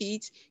about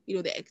it,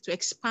 to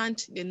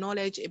expand the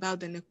knowledge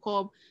about the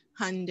niqab,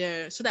 and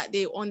so that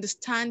they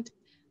understand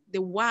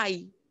the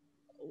why,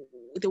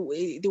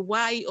 the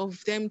why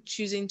of them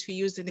choosing to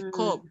use the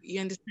niqab.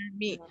 You understand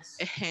me?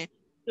 Yes.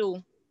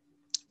 So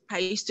I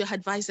used to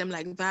advise them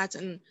like that,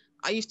 and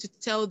I used to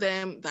tell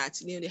them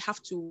that they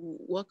have to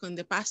work on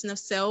the personal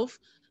self.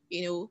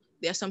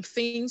 There are some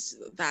things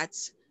that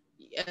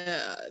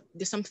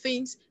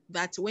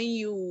when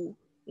you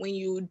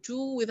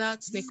do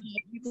without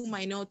niqab, people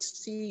might not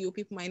see you,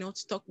 people might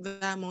not talk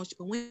that much,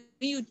 but when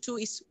you do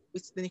it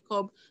with the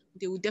niqab,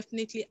 they will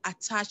definitely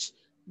attach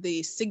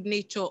the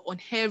signature on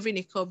every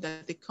niqab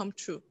that they come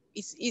through.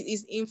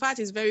 In fact,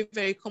 it's very,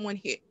 very common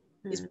here.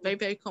 It's very,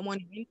 very common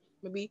here.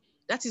 Maybe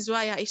that is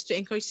why I used to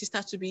encourage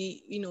sisters to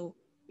be,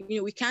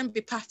 we can't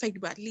be perfect,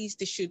 but at least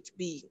they should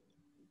be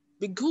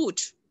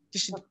good. They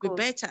should be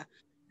better.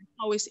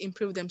 Always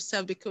improve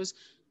themselves, because,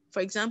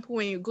 for example,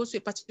 when you go to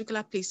a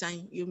particular place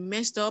and you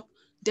messed up,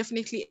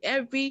 definitely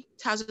every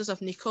thousands of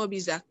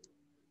niqabis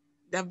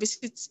that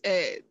visit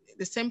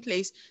the same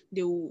place,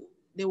 they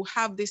will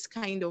have this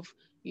kind of,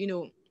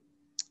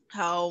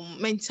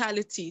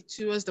 mentality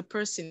towards the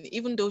person,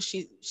 even though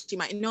she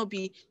might not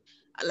be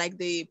like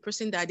the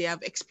person that they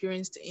have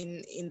experienced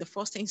in the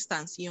first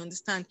instance. You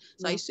understand?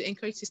 So I used to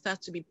encourage sisters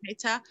to be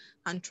better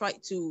and try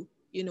to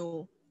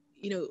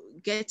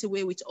get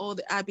away with all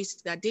the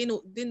habits that they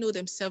know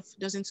themselves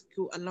doesn't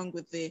go along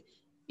with the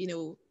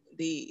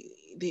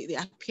the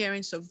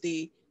appearance of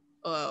the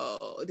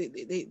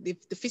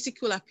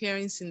physical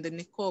appearance in the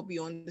niqab.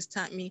 You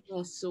understand me?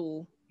 Yes.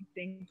 So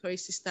I encourage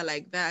sister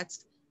like that.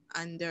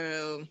 And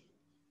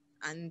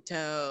and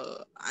uh,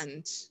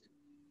 and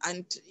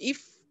and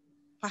if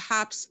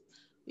perhaps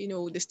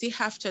they still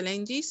have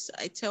challenges,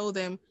 I tell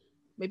them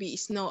maybe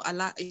it's not a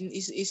lot.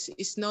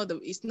 It's not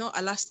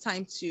a last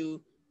time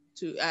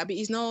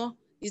it's not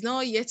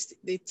yet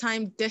the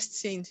time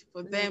destined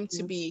for them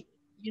to be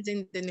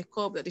using the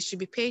niqab. That they should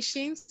be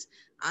patient,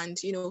 and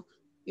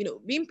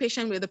being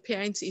patient with the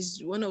parents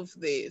is one of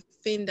the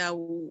things that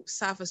will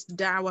serve as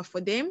dawah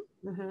for them.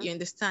 You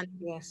understand?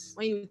 Yes.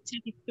 When you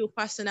take it too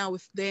personal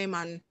with them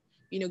and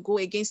go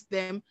against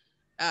them,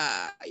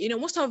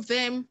 most of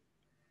them,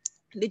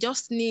 they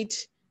just need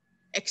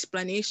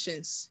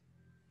explanations,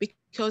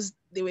 because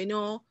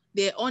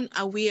they're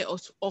unaware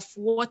of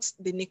what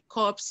the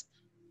niqabs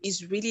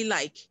is really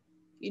like,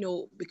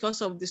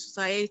 because of the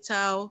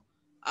societal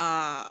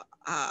uh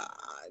uh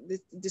the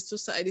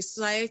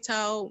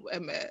societal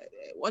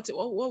what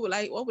will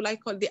I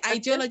call the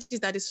ideologies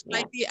that the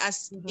society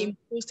has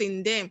imposed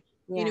in them,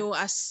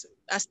 as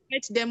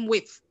set them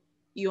with.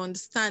 You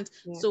understand?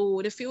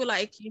 So they feel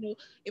like,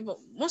 if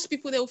most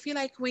people, they'll feel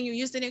like when you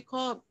use the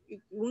niqab, you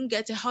won't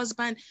get a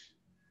husband.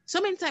 So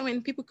many times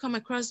when people come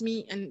across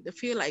me and they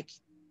feel like,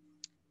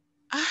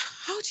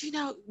 how do you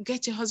now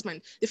get a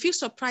husband? They feel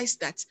surprised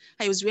that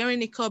I was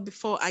wearing a niqab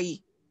before I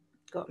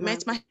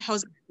met my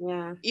husband.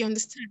 Yeah. You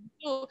understand?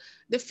 So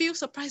they feel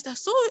surprised that,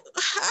 so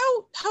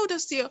how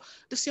does your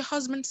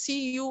husband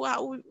see you?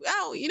 How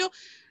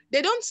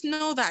they don't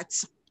know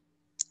that,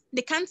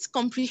 they can't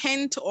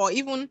comprehend or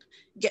even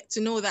get to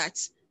know that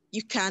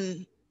you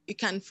can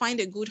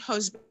find a good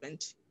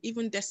husband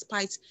even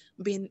despite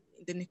being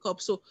in the niqab.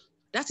 So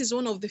that is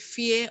one of the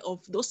fear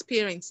of those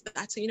parents,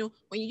 that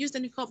when you use the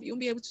niqab, you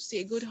won't be able to see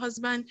a good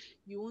husband,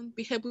 you won't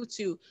be able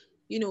to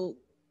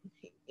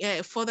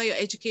further your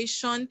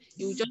education.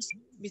 You will just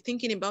be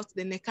thinking about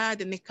the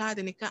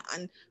nikah,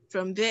 and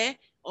from there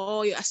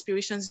all your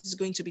aspirations is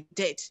going to be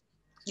dead.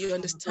 You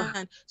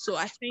understand? So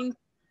I think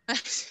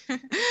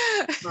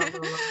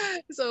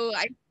so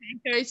I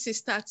encourage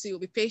sisters to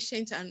be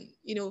patient and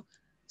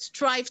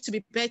strive to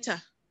be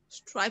better.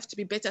 Strive to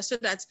be better, so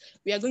that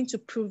we are going to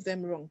prove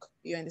them wrong.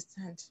 You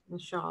understand?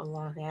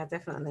 Inshallah, yeah,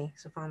 definitely.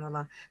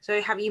 Subhanallah. So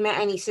have you met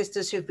any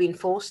sisters who've been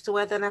forced to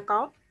wear the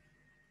niqab?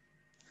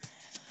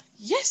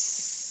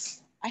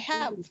 Yes, I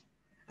have.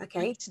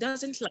 Okay. It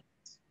doesn't like.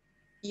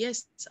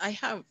 Yes, I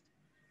have.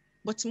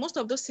 But most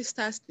of those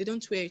sisters, they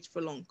don't wear it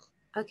for long.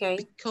 Okay.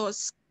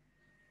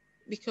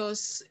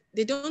 Because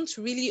they don't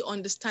really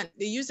understand.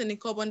 They use the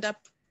niqab under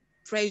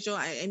pressure.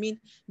 I mean,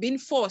 being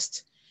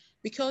forced.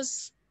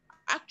 Because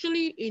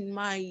actually, in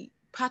my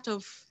part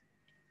of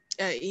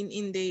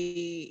in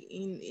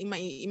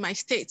my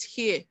state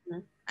here,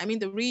 I mean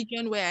the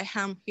region where I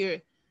am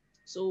here.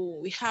 So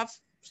we have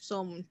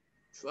some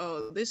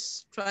local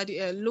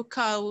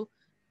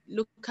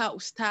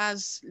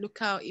stars,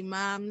 local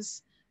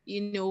imams,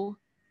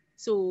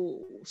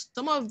 So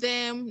some of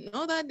them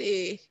know that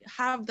they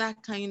have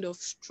that kind of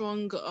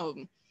strong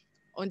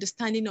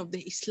understanding of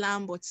the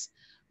Islam, but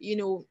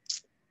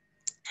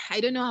I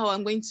don't know how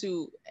I'm going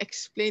to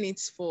explain it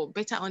for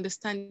better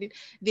understanding.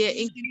 Their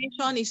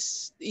inclination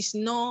is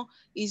not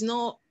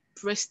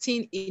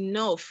pristine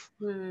enough.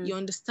 You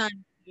understand?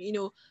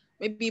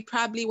 Maybe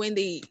probably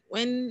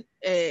when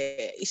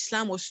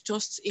Islam was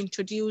just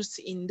introduced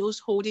in those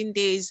holding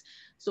days,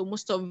 so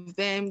most of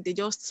them, they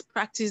just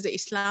practice the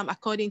Islam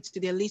according to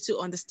their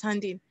little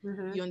understanding.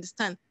 You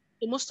understand?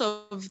 So most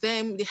of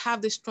them, they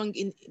have the strong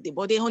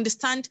but they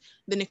understand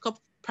the niqab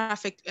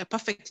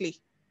perfectly.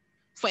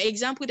 For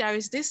example, there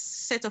is this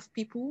set of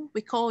people,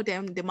 we call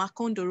them the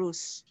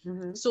Makondoros.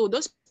 So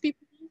those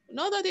people,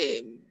 not that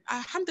they,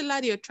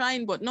 alhamdulillah, they are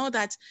trying, but not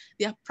that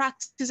they are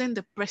practicing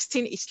the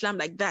pristine Islam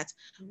like that.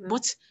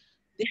 But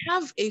they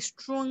have a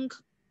strong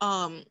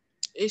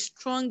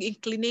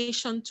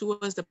inclination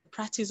towards the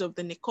practice of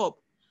the niqab,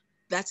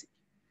 that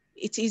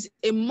it is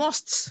a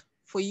must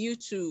for you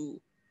to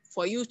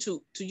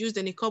use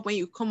the niqab when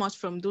you come out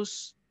from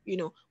those,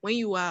 when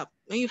you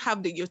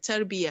have your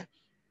tarbiyah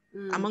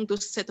among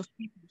those set of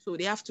people. So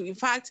they have to, in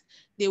fact,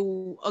 they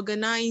will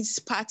organize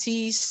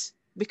parties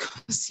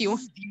because you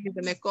want to use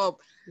the niqab.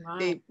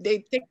 Right.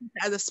 They take it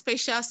as a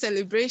special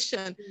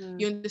celebration.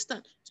 You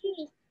understand?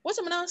 So what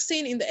I'm now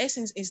saying in the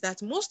essence is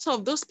that most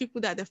of those people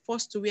that are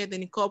forced to wear the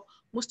niqab,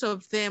 most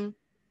of them,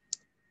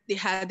 they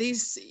are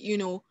these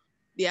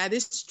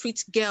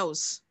street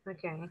girls.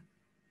 Okay.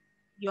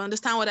 You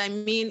understand what I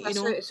mean?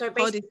 So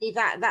basically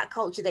that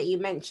culture that you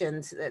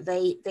mentioned,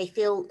 they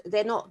feel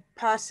they're not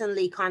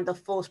personally kind of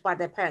forced by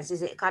their parents.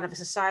 Is it kind of a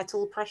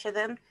societal pressure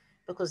then?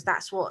 Because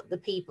that's what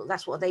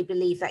they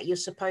believe that you're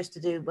supposed to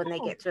do when they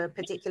get to a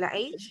particular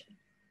age?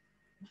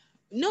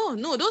 No,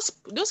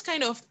 those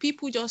kind of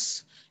people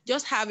just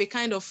have a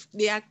kind of,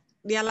 they are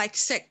like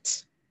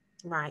sect.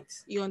 Right.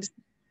 You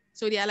understand?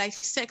 So they are like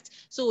sect.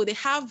 So they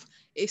have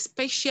a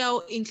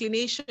special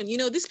inclination.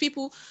 These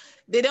people,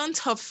 they don't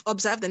have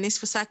observed the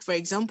Nisfa Sack, for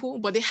example,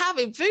 but they have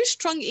a very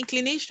strong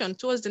inclination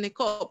towards the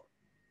niqab.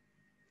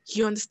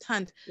 You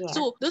understand? Yeah.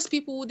 So those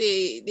people,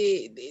 they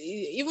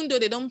even though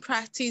they don't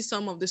practice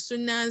some of the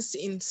sunnahs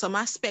in some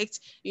aspects,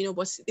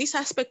 but this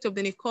aspect of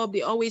the niqab,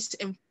 they always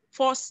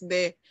enforce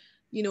their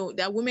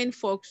women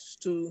folks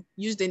to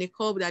use the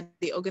niqab, that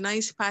they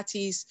organize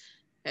parties,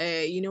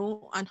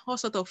 and all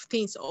sort of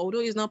things,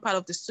 although it's not part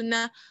of the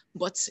sunnah,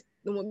 but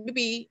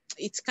maybe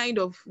it's kind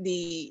of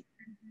the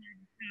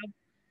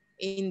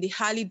in the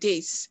early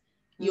days.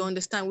 You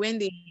understand, when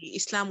the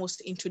Islam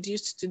was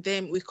introduced to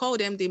them, we call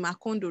them the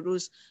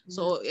Makondoros.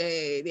 So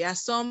there are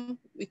some,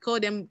 we call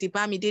them the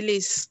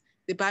Bamideles.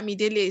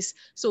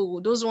 So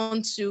those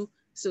ones too,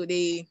 so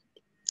they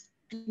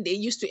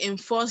used to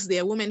enforce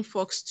their women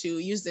folks to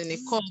use the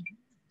niqab.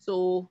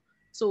 So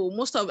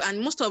most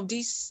of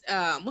these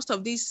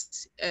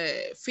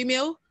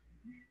female,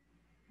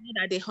 not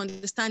that they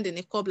understand the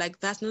niqab like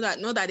that,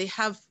 not that they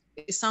have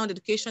a sound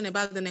education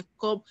about the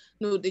niqab.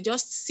 No, they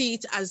just see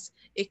it as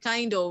a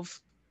kind of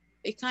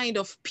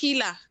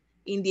pillar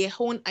in their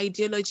own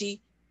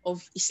ideology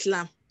of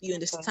Islam. You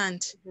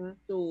understand?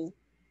 So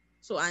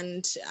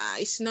and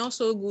it's not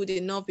so good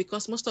enough,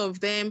 because most of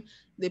them,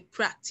 they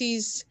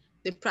practice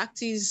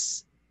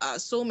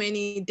so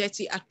many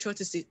dirty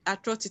atrocities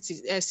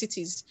atrocities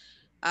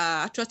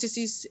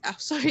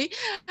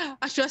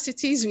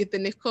with the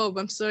niqab.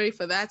 I'm sorry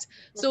for that.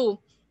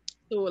 So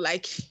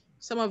like,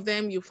 some of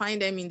them, you find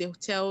them in the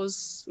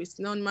hotels with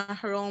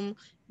non-mahram.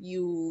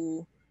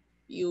 You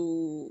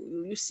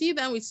see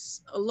them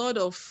with a lot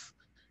of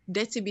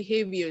dirty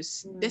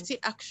behaviors, dirty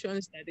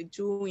actions that they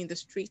do in the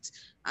street,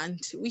 and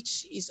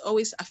which is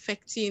always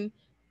affecting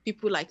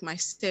people like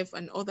myself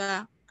and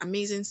other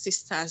amazing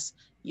sisters.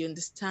 You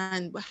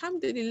understand? But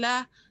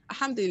alhamdulillah,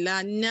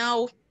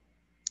 now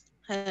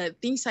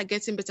things are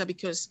getting better,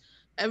 because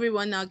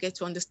everyone now gets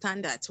to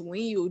understand that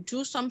when you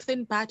do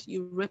something bad,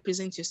 you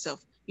represent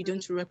yourself. You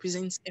don't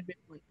represent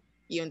everyone.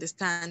 You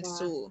understand? Yeah,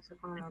 so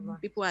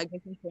people are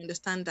getting to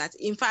understand that.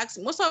 In fact,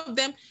 most of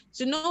them,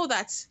 to know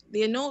that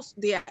they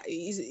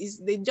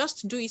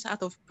just do it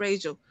out of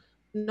pressure.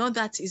 Not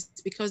that is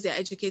because they're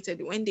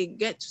educated. When they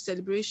get to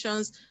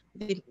celebrations,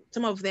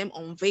 some of them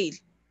unveil.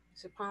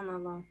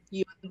 SubhanAllah.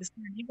 You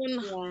understand?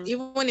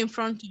 Even in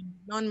front of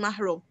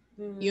non-mahram.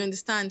 You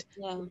understand?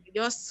 Yeah. They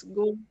just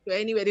go to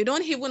anywhere. They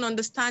don't even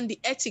understand the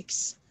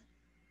ethics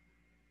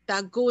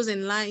that goes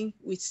in line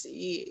with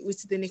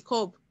the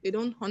niqab. They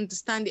don't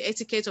understand the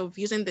etiquette of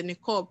using the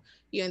niqab.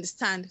 You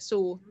understand?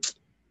 So,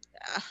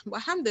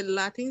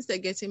 alhamdulillah, things are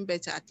getting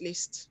better at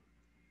least.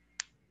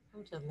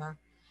 Alhamdulillah.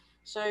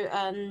 So,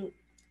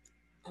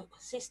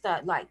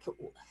 sister, like,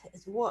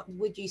 what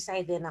would you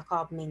say the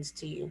niqab means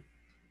to you?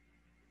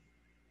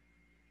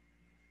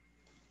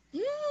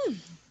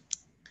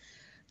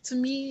 To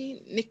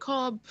me,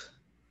 niqab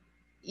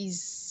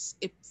is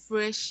a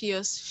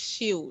precious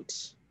shield.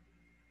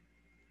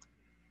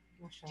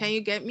 Can you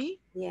get me?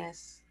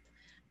 Yes.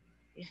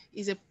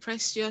 It's a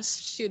precious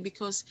shield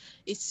because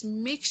it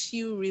makes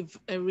you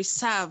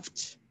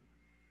reserved.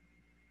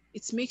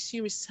 It makes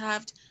you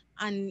reserved,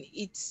 and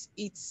it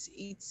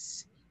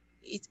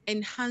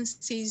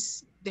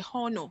enhances the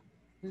honor.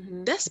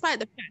 Despite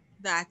the fact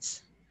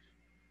that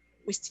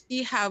we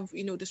still have,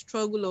 the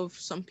struggle of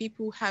some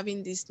people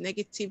having this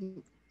negative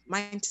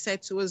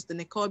mindset towards the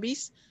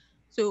niqabis.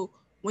 So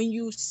when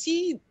you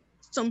see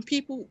some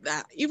people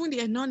that even they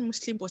are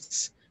non-Muslim,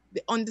 but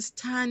they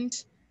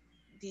understand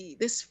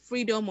this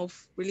freedom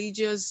of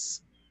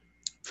religious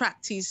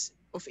practice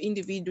of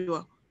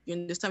individual, you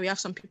understand, we have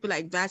some people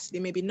like that. They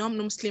may be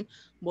non-Muslim,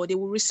 but they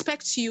will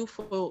respect you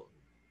for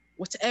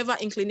whatever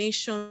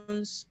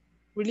inclinations,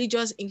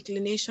 religious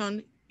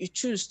inclination you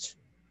choose.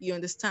 You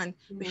understand?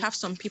 We have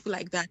some people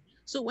like that.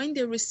 So when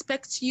they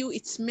respect you,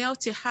 it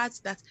melts your heart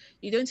that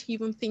you don't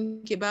even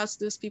think about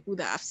those people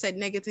that have said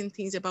negative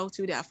things about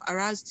you, that have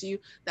harassed you,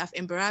 that have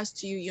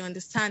embarrassed you. You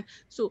understand?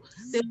 So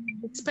they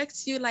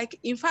respect you. Like,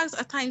 in fact,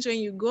 at times when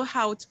you go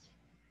out,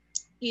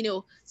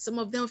 some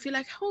of them feel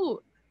like,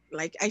 oh,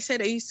 like I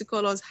said, I used to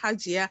call us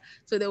Hajia.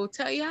 So they will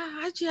tell you,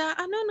 Hajia.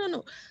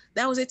 No.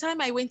 There was a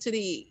time I went to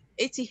the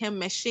ATM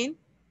machine.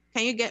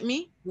 Can you get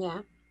me?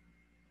 Yeah.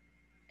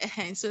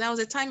 And so that was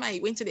a time I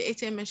went to the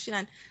ATM machine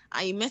and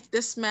I met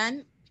this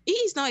man. He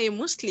is not a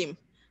Muslim,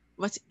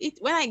 but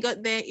when I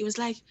got there, it was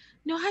like,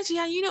 no,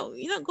 Hajia,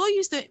 go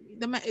use the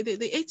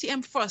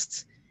ATM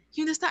first.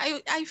 You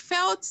understand? I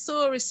felt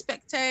so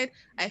respected.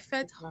 I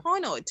felt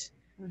honored.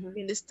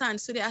 You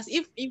understand? So there's,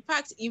 if in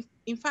fact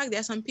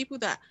there are some people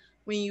that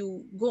when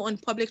you go on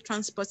public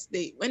transport,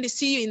 when they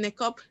see you in the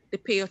cup, they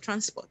pay your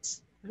transport.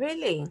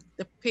 Really?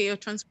 They pay your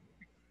transport.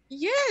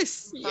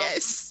 Yes.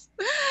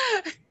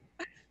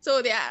 So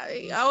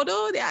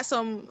although there are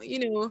some,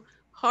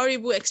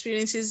 horrible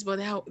experiences, but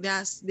there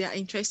are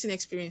interesting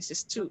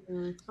experiences too.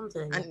 And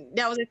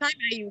there was a time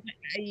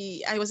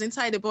I was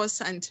inside a bus,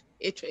 and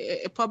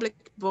a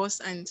public bus,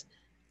 and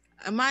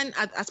a man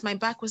at my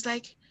back was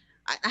like,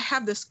 I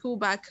have the school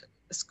bag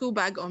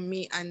on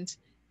me, and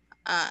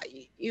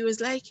he was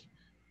like,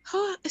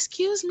 oh,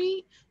 excuse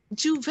me,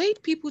 do you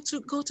invite people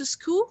to go to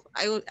school?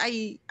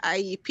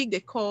 I picked the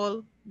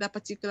call that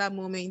particular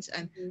moment,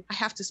 and I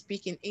have to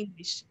speak in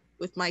English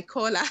with my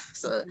caller.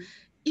 So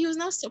he was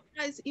not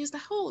surprised. He was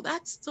like, oh,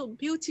 that's so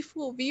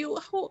beautiful of you.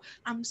 Oh,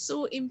 I'm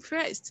so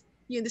impressed.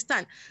 You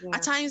understand? Yeah.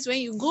 At times when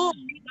you go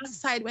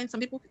outside, when some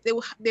people, they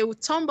will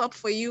thumb up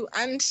for you,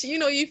 and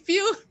you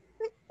feel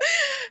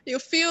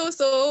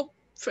so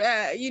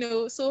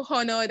so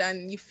honored,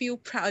 and you feel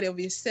proud of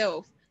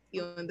yourself.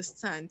 You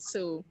understand?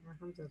 So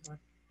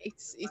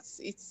it's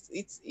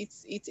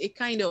a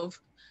kind of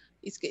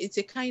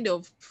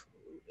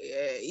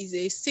is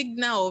a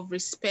signal of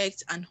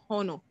respect and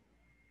honor.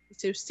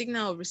 It's a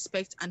signal of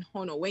respect and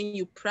honor when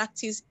you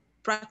practice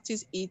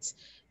it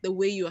the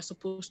way you are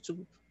supposed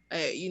to,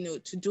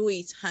 to do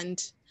it.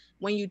 And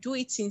when you do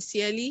it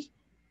sincerely,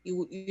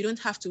 you don't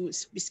have to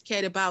be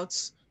scared about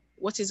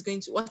what is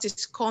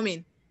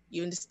coming.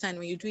 You understand?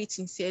 When you do it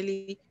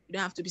sincerely, you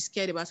don't have to be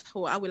scared about,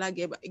 oh, how will I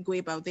go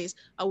about this?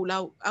 How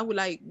will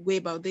I go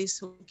about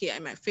this? Okay, I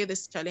might face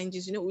these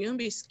challenges. We don't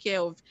be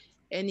scared of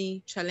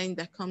any challenge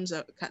that comes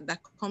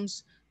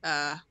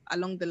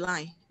along the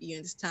line. You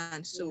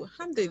understand? So,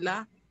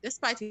 alhamdulillah,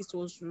 despite it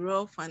was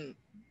rough, and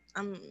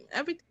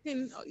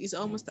everything is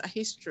almost a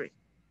history.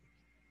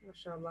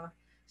 Mashallah.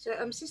 So,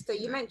 sister,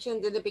 you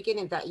mentioned in the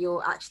beginning that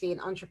you're actually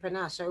an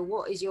entrepreneur. So,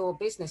 what is your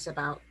business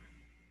about?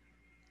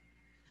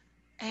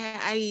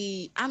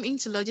 I'm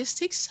into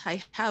logistics.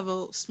 I have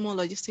a small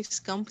logistics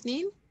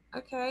company.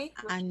 Okay.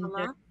 And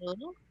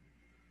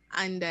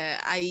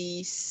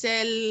I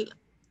sell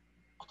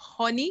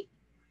honey.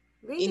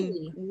 Really?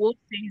 In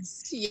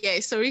waters.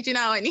 Yes,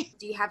 original honey.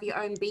 Do you have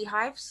your own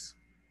beehives?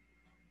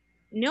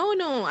 No,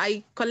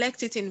 I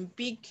collect it in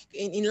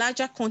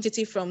larger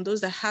quantity from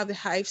those that have the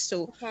hive.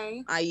 So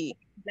I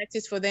collect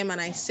it for them, and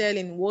I sell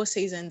in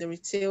wholesale and the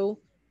retail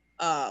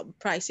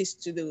prices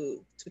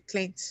to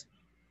clients.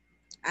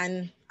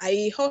 And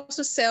I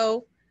also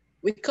sell,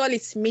 we call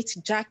it meat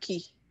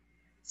jerky.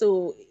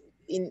 So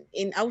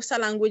in Hausa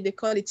language, they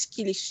call it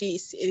kilishi.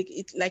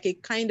 It's like a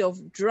kind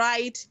of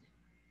dried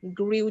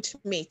grilled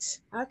meat.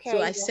 Okay.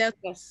 So I sell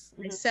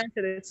I sell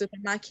to the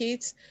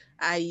supermarket.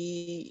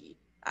 I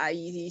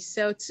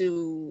sell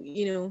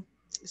to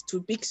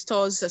to big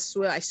stores as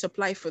well. I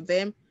supply for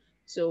them.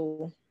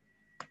 So,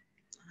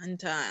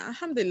 and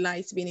alhamdulillah,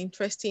 it's been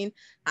interesting.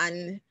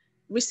 And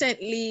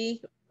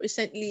recently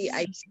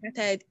I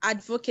started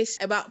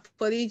advocacy about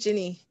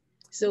polygyny.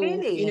 So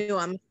really?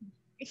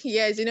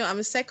 I'm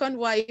a second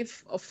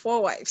wife of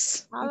 4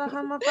 wives.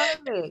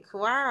 Alhamdulillah.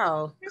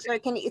 Wow. So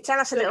can you tell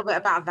us a little bit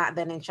about that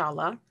then,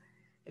 inshallah?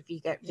 If you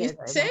get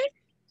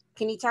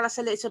can you tell us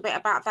a little bit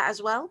about that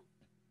as well?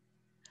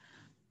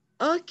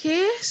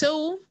 Okay,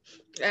 so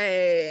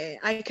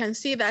I can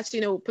see that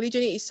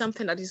polygyny is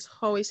something that is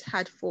always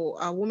hard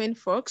for women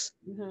folks.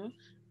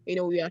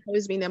 We have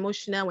always been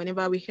emotional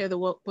whenever we hear the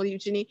word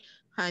polygyny,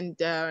 and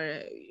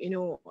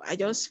I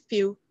just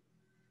feel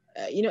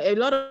a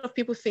lot of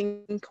people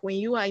think when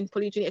you are in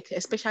polygyny,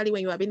 especially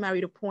when you are being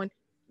married upon,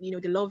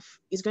 the love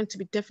is going to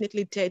be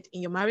definitely dead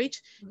in your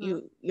marriage.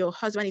 Your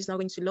husband is not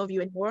going to love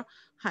you anymore,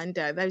 and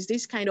there's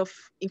this kind of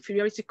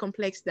inferiority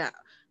complex that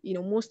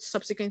most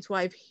subsequent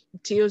wife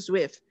deals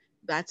with,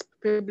 that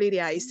probably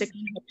there are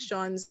second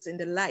options and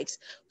the likes.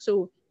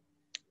 So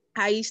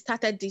I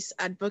started this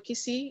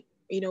advocacy,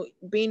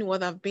 being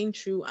what I've been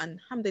through, and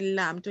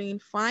alhamdulillah, I'm doing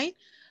fine.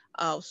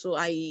 So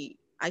I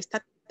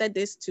started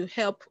this to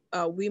help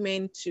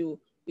women to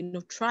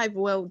thrive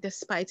well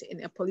despite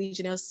in a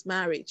polygynous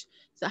marriage.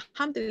 So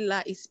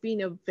alhamdulillah, it's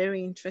been a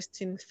very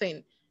interesting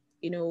thing.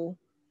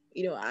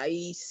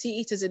 I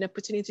see it as an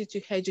opportunity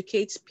to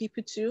educate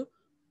people too,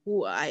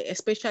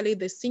 especially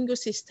the single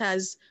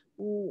sisters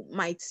who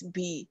might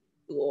be,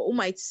 who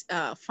might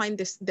find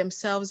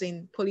themselves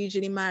in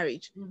polygyny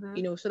marriage,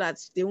 so that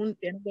they're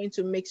not going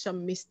to make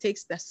some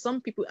mistakes that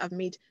some people have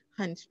made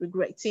and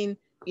regretting,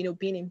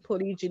 being in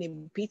polygyny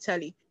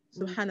bitterly.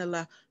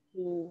 Subhanallah.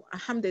 So,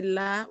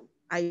 alhamdulillah,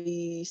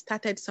 I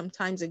started some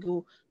times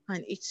ago,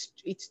 and it's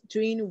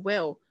doing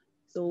well.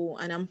 So,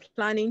 and I'm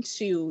planning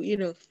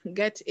to,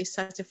 get a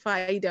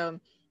certified. Uh,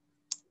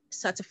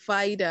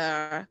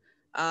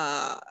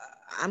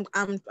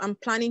 I'm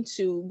planning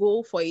to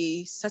go for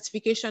a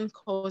certification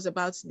course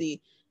about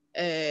the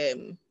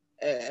um,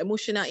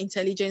 emotional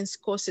intelligence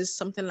courses,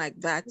 something like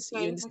that. You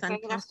Okay, understand?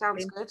 that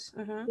sounds Counseling, good.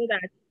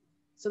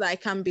 so that I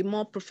can be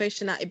more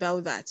professional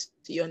about that.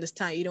 You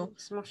understand?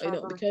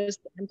 Mashallah. Because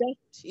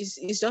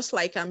it's just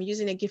like I'm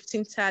using a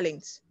gifting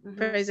talent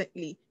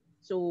presently.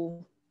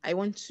 So I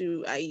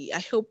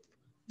hope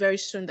very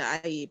soon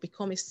that I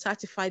become a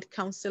certified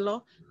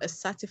counselor, a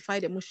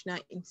certified emotional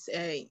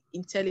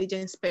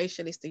intelligence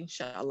specialist,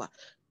 inshallah,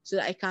 so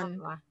that I can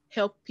Allah.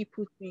 help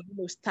people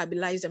to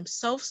stabilize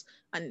themselves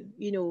and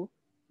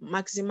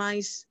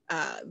maximize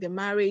the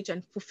marriage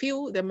and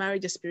fulfill the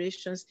marriage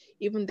aspirations,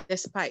 even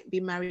despite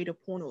being married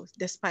upon or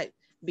despite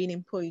being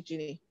in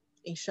polygyny,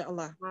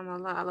 inshallah.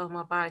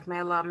 Allahumma barak. May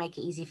Allah make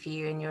it easy for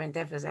you in your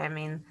endeavors. I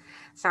mean,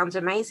 sounds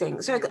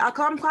amazing. So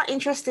I'm quite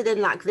interested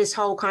in like this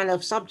whole kind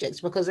of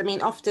subject, because I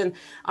mean, often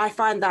I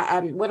find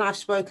that when I've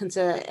spoken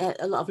to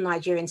a lot of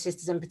Nigerian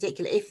sisters in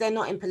particular, if they're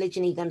not in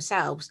polygyny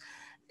themselves,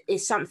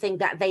 is something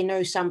that they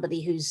know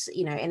somebody who's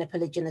in a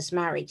polygynous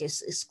marriage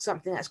is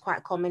something that's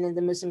quite common in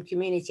the Muslim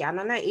community. And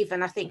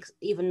I think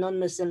even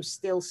non-Muslims,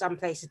 still some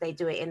places they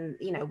do it in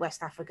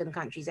West African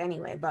countries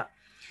anyway, but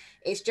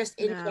it's just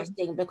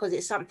interesting because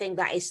it's something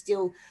that is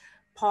still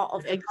part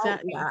of the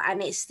Exactly. culture,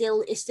 and it's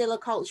still a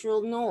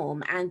cultural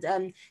norm.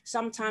 And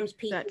sometimes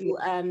people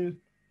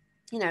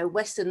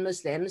Western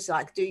Muslims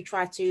like do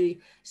try to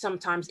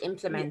sometimes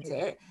implement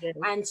it,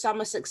 and some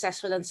are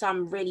successful and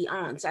some really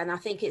aren't. And I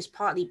think it's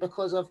partly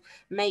because of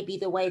maybe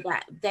the way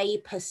that they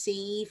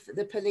perceive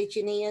the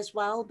polygyny as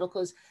well,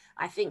 because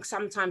I think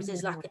sometimes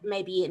there's like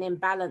maybe an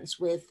imbalance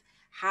with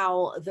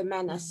how the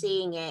men are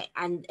seeing it,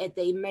 and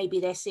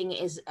they're seeing it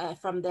as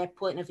from their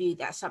point of view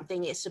that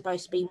something is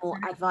supposed to be more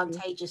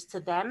advantageous to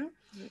them,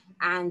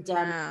 and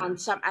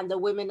the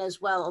women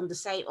as well on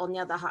the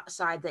other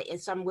side,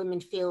 that some women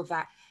feel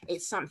that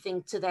it's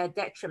something to their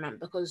detriment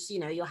because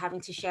you're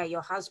having to share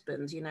your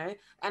husband, and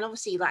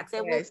obviously like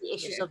there will be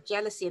issues of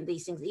jealousy and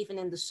these things. Even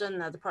in the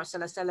Sunnah, the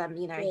Prophet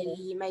ﷺ,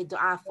 he made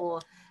dua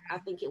for, I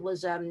think it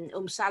was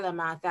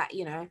Salama, that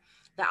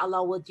that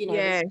Allah would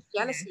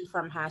jealousy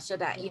from her, so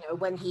that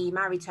when he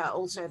married her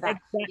also, that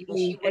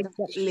she wouldn't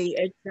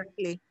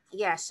Exactly.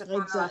 Yes, so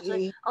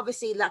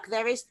obviously, like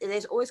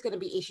there's always going to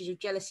be issues of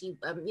jealousy,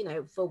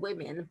 for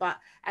women,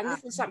 and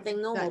this is something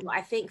normal. But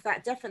I think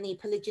that definitely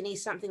polygyny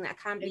is something that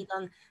can be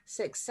done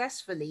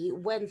successfully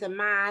when the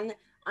man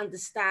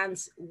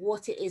understands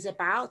what it is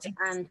about,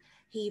 and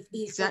he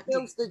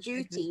fulfills the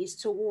duties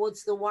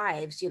towards the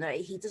wives.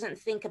 He doesn't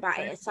think about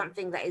it as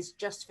something that is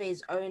just for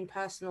his own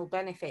personal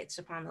benefit.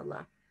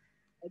 SubhanAllah.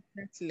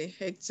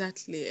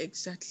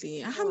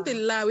 Exactly.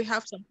 Alhamdulillah, we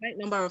have some great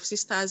number of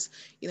sisters,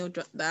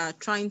 that are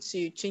trying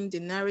to change the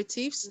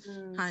narratives,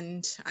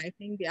 and I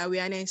think the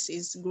awareness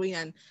is growing.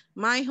 And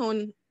my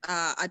own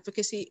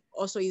advocacy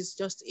also is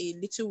just a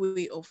little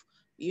way of,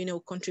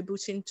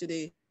 contributing to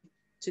the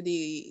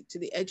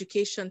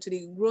education, to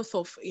the growth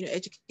of,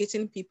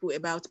 educating people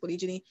about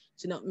polygyny,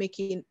 to not make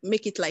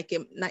it like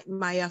a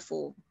nightmare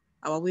for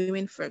our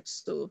women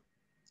folks. So,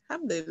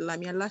 alhamdulillah,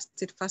 may Allah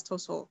steadfast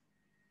us all.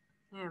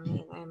 Yeah,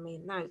 I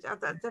mean, no, I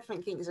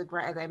definitely think it's a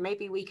great idea.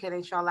 Maybe we can,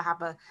 inshallah,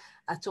 have a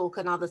talk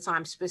another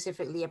time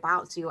specifically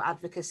about your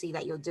advocacy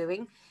that you're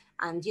doing,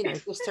 and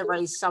just to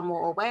raise some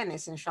more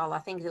awareness. Inshallah, I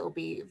think it will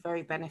be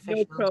very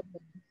beneficial.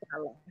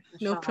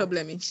 No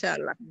problem,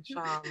 inshallah.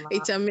 Inshallah.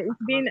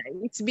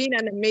 It's been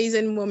an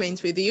amazing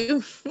moment with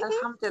you.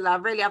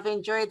 Alhamdulillah, really, I've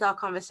enjoyed our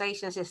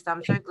conversation, sister.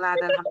 I'm so glad,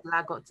 alhamdulillah,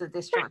 I got to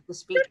this chance to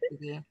speak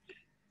with you.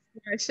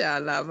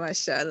 Mashallah.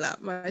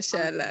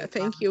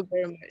 Thank you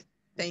very much.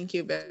 Thank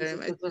you very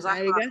much.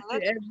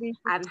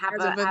 And have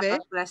a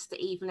blessed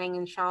evening,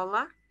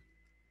 inshallah.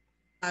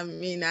 I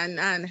mean,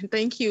 and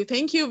thank you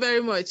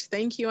very much.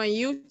 Thank you, and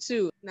you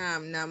too.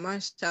 Naam,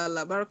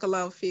 mashallah.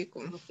 Barakallahu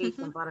feekum.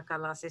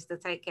 Barakallah, sister.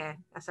 Take care.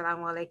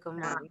 Assalamu alaikum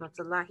wa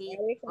rahmatullahi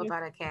wa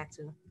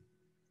barakatuh.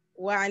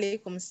 Wa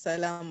alaikum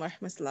assalam wa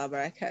rahmatullahi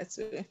wa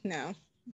barakatuh. Now.